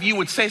part of you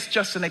would say it's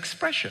just an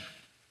expression.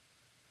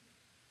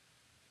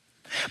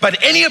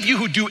 But any of you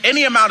who do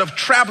any amount of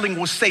traveling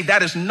will say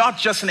that is not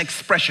just an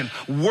expression.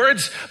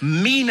 Words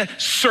mean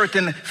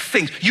certain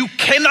things. You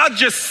cannot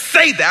just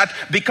say that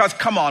because,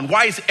 come on,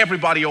 why is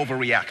everybody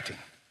overreacting?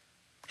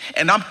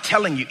 And I'm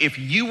telling you, if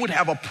you would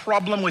have a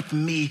problem with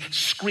me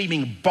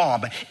screaming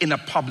bomb in a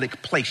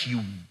public place,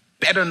 you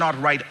better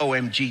not write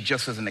OMG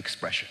just as an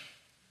expression.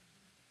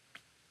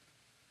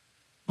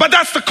 But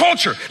that's the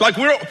culture. Like,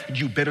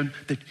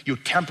 you're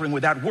tampering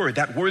with that word.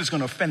 That word is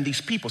going to offend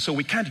these people. So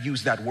we can't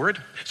use that word.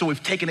 So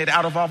we've taken it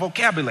out of our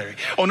vocabulary.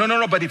 Oh,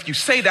 no. But if you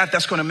say that,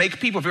 that's going to make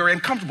people very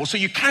uncomfortable. So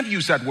you can't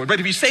use that word. But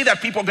if you say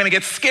that, people are going to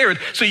get scared.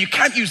 So you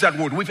can't use that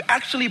word. We've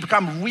actually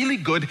become really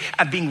good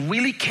at being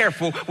really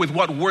careful with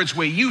what words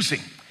we're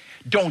using.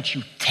 Don't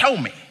you tell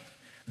me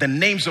the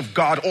names of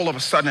God all of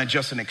a sudden are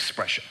just an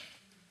expression.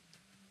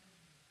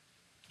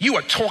 You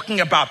are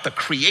talking about the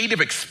creative,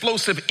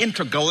 explosive,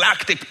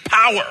 intergalactic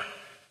power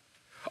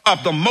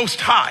of the Most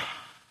High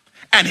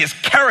and his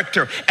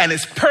character and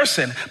his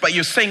person. But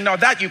you're saying, no,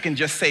 that you can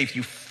just say if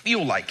you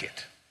feel like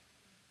it.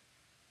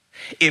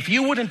 If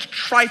you wouldn't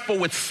trifle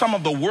with some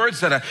of the words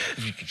that are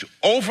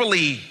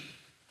overly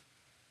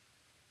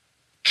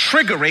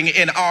triggering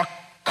in our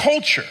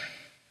culture,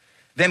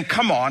 then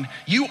come on,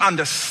 you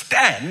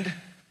understand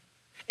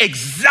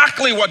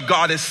exactly what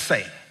God is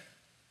saying.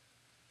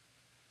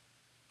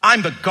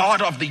 I'm the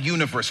God of the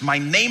universe. My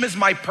name is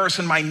my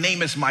person. My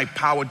name is my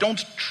power. Don't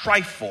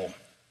trifle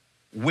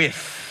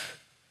with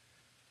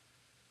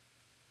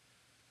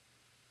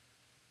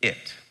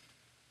it.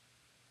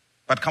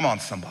 But come on,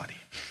 somebody.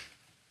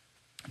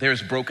 There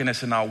is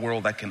brokenness in our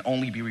world that can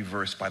only be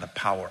reversed by the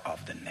power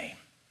of the name.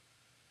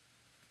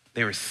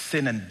 There is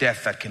sin and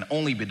death that can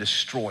only be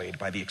destroyed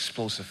by the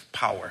explosive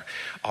power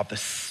of the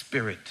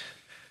Spirit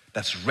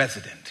that's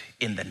resident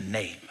in the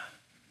name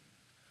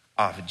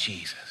of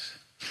Jesus.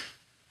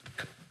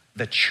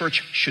 The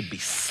church should be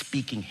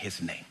speaking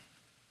his name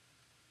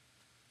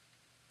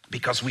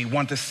because we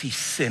want to see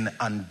sin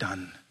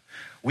undone.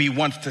 We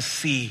want to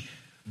see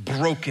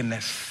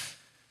brokenness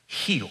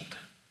healed.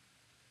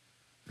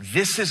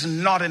 This is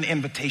not an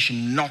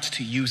invitation not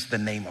to use the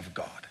name of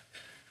God.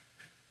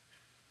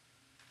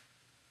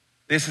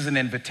 This is an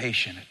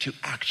invitation to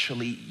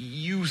actually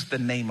use the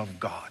name of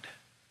God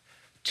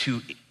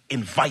to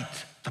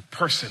invite the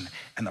person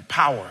and the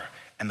power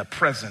and the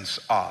presence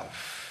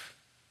of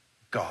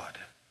God.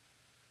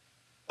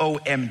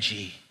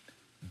 OMG,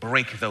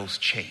 break those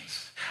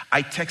chains.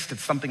 I texted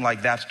something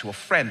like that to a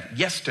friend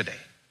yesterday.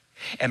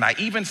 And I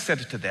even said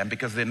to them,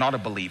 because they're not a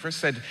believer,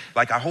 said,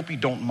 like, I hope you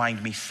don't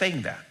mind me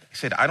saying that. He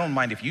said, I don't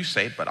mind if you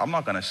say it, but I'm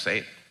not going to say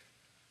it.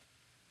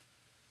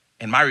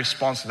 And my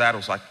response to that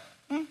was like,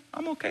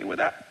 I'm okay with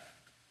that.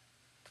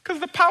 Because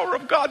the power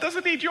of God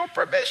doesn't need your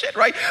permission,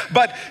 right?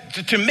 But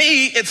to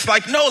me, it's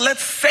like, no,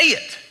 let's say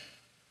it.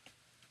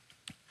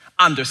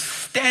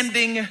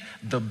 Understanding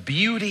the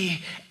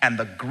beauty and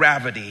the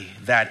gravity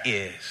that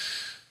is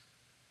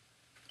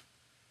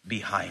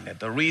behind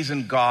it. The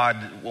reason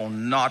God will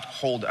not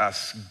hold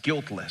us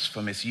guiltless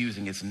for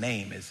misusing his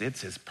name is it's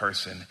his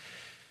person,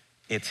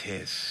 it's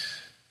his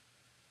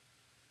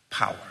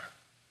power.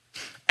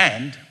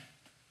 And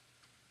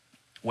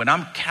when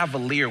I'm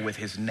cavalier with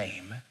his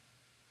name,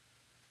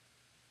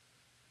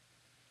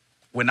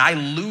 when I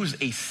lose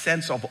a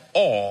sense of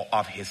awe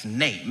of his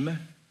name,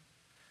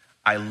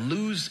 I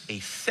lose a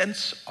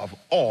sense of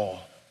awe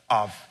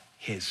of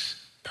his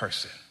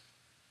person.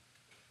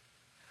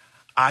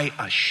 I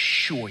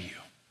assure you,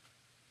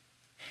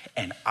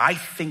 and I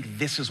think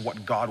this is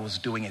what God was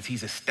doing as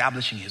he's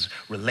establishing his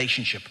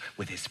relationship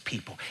with his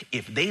people.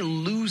 If they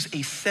lose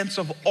a sense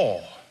of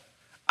awe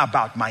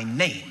about my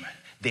name,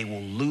 they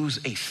will lose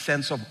a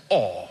sense of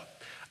awe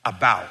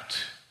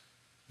about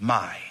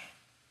my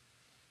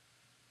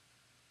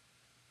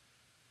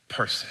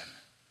person.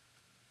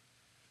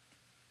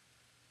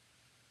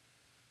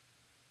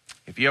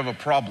 If you have a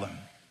problem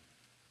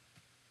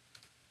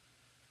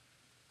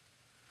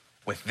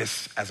with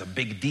this as a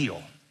big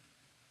deal,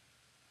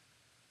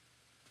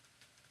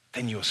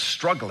 then you're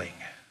struggling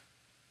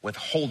with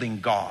holding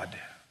God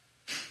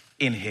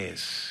in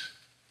his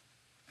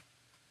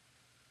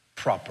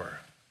proper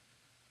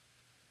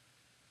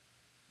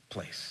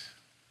place.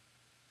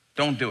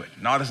 Don't do it.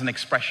 Not as an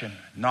expression,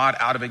 not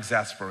out of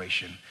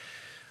exasperation,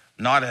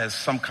 not as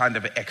some kind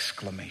of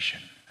exclamation.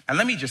 And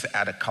let me just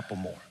add a couple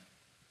more.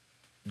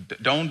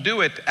 Don't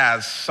do it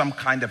as some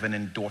kind of an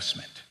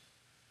endorsement.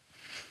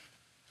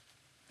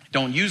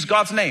 Don't use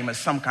God's name as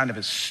some kind of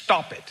a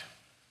stop it.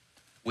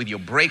 With your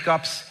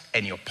breakups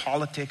and your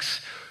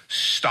politics,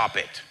 stop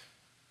it.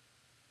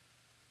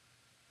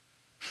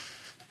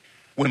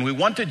 When we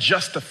want to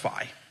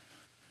justify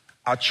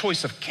our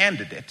choice of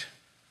candidate,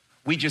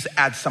 we just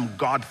add some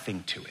God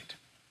thing to it.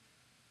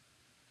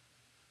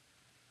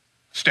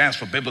 Stands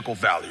for biblical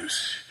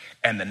values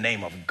and the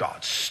name of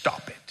God.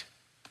 Stop it.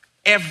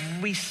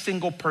 Every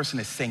single person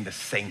is saying the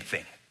same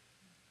thing.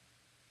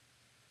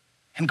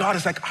 And God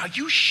is like, are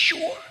you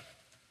sure?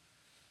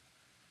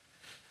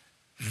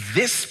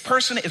 This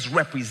person is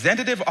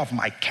representative of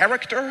my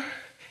character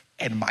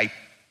and my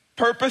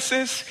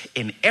purposes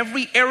in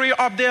every area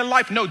of their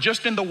life? No,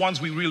 just in the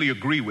ones we really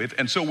agree with.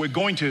 And so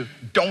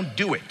don't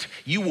do it.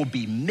 You will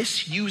be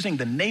misusing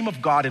the name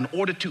of God in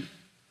order to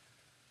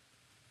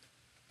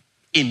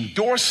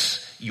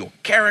endorse your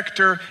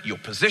character, your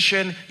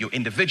position, your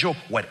individual,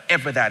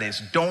 whatever that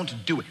is.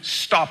 Don't do it.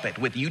 Stop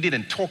it. You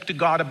didn't talk to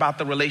God about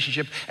the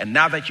relationship, and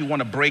now that you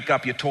want to break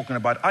up, you're talking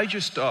about, I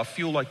just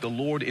feel like the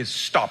Lord is,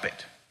 stop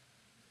it.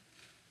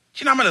 Do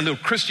you know how many little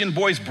Christian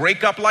boys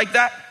break up like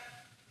that?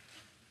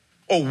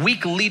 Or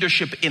weak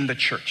leadership in the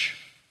church.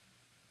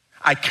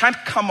 I can't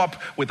come up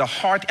with the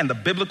heart and the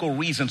biblical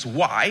reasons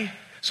why,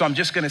 so I'm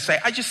just going to say,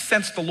 I just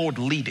sense the Lord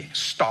leading.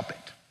 Stop it.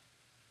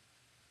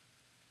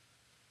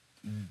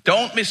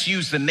 Don't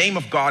misuse the name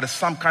of God as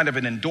some kind of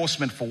an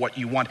endorsement for what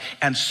you want,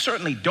 and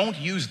certainly don't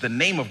use the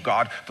name of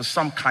God for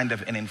some kind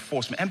of an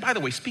enforcement. And by the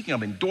way, speaking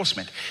of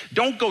endorsement,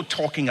 don't go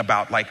talking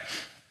about like,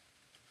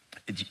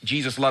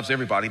 Jesus loves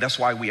everybody, that's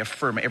why we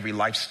affirm every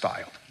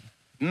lifestyle.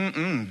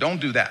 Don't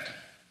do that.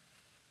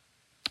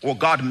 Or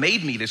God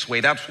made me this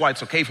way, that's why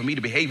it's okay for me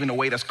to behave in a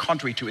way that's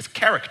contrary to his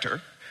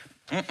character.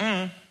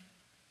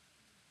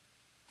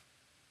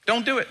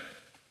 Don't do it.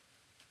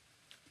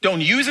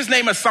 Don't use his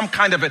name as some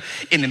kind of an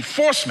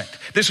enforcement.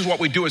 This is what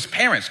we do as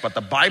parents, but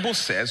the Bible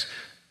says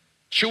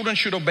children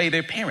should obey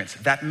their parents.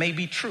 That may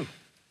be true.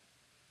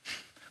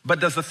 But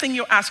does the thing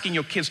you're asking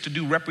your kids to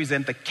do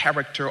represent the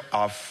character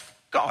of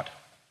God?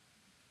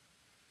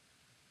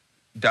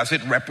 Does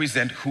it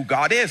represent who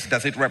God is?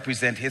 Does it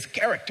represent his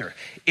character?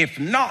 If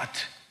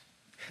not,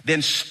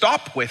 then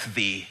stop with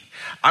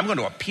I'm going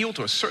to appeal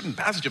to a certain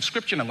passage of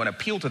scripture and I'm going to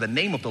appeal to the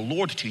name of the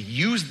Lord to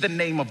use the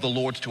name of the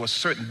Lord to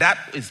that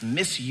is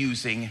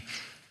misusing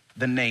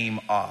the name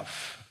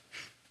of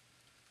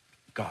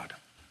God.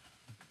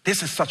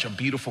 This is such a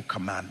beautiful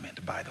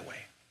commandment, by the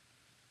way.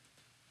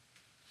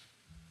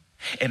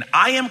 And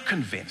I am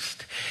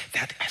convinced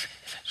that as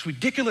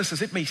ridiculous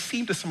as it may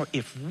seem to some,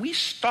 if we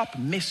stop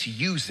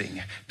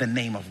misusing the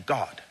name of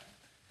God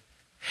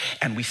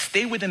and we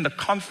stay within the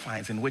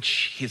confines in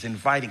which he's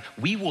inviting,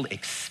 we will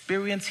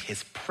experience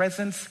his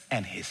presence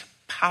and his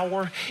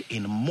power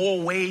in more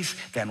ways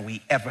than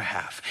we ever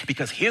have.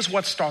 Because here's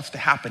what starts to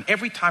happen.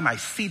 Every time I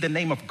see the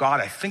name of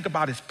God, I think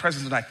about his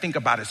presence and I think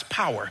about his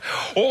power.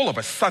 All of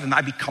a sudden,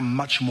 I become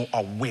much more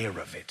aware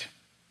of it.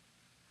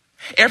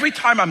 Every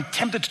time I'm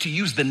tempted to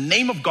use the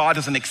name of God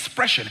as an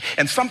expression,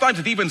 and sometimes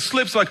it even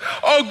slips like,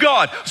 oh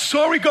God,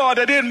 sorry God,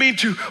 I didn't mean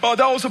to, oh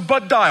that was a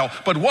butt dial.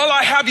 But while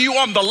I have you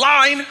on the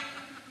line,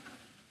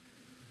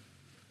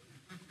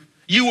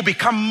 you will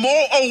become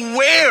more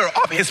aware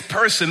of his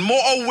person,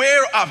 more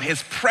aware of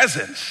his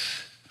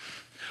presence.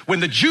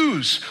 When the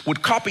Jews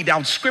would copy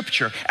down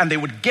scripture and they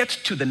would get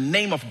to the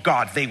name of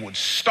God, they would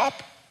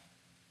stop,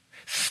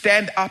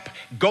 stand up,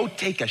 go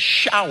take a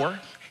shower,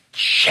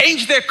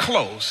 change their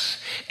clothes,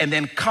 and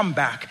then come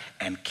back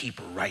and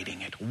keep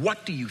writing it.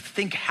 What do you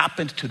think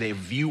happened to their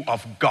view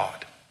of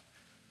God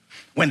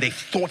when they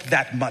thought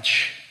that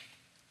much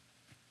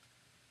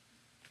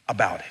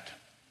about it?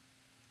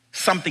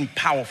 Something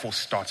powerful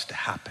starts to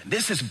happen.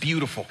 This is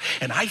beautiful.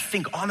 And I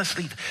think,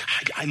 honestly,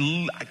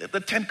 the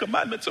 10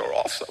 Commandments are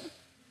awesome.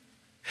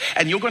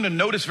 And you're going to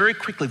notice very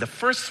quickly, the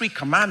first 3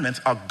 commandments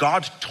are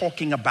God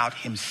talking about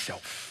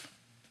himself,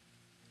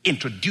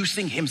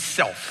 introducing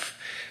himself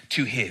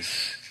to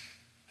his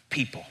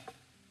people.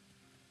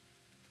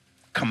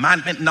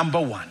 Commandment number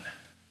 1,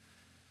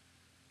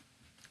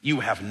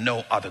 you have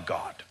no other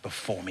God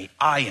before me.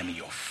 I am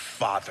your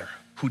Father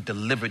who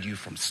delivered you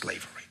from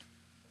slavery.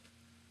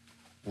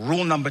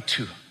 Rule number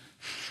 2,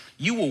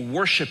 you will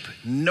worship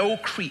no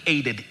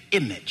created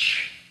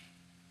image.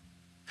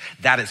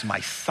 That is my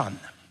son.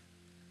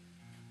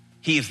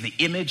 He is the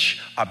image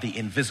of the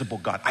invisible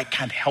God. I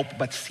can't help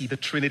but see the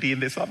Trinity in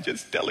this. I'm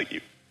just telling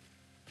you.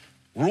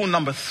 Rule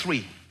number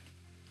 3,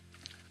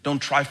 don't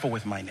trifle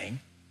with my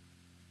name.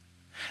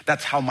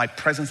 That's how my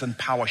presence and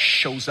power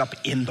shows up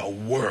in the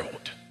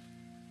world.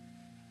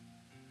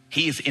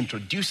 He is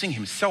introducing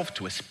himself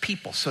to his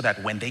people so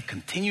that when they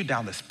continue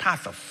down this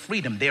path of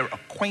freedom, they're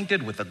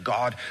acquainted with the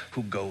God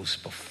who goes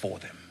before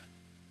them.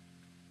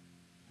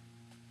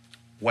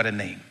 What a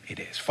name it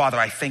is. Father,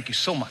 I thank you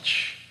so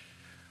much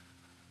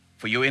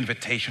for your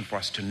invitation for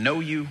us to know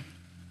you.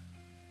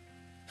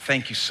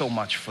 Thank you so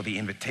much for the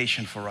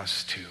invitation for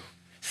us to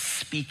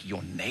speak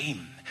your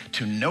name,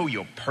 to know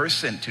your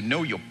person, to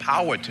know your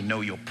power, to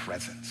know your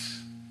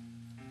presence.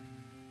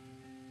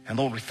 And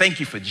Lord, we thank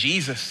you for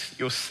Jesus,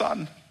 your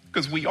son,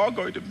 because we are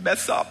going to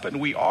mess up and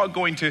we are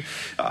going to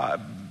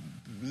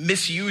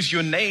misuse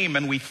your name.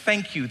 And we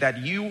thank you that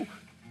you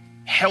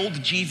held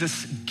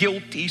Jesus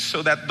guilty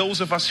so that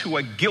those of us who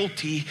are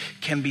guilty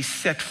can be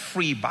set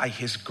free by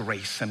his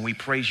grace. And we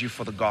praise you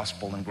for the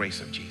gospel and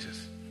grace of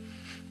Jesus.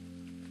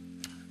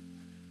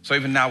 So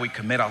even now we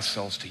commit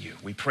ourselves to you.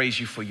 We praise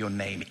you for your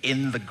name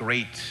in the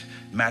great,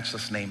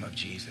 matchless name of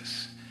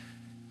Jesus.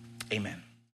 Amen.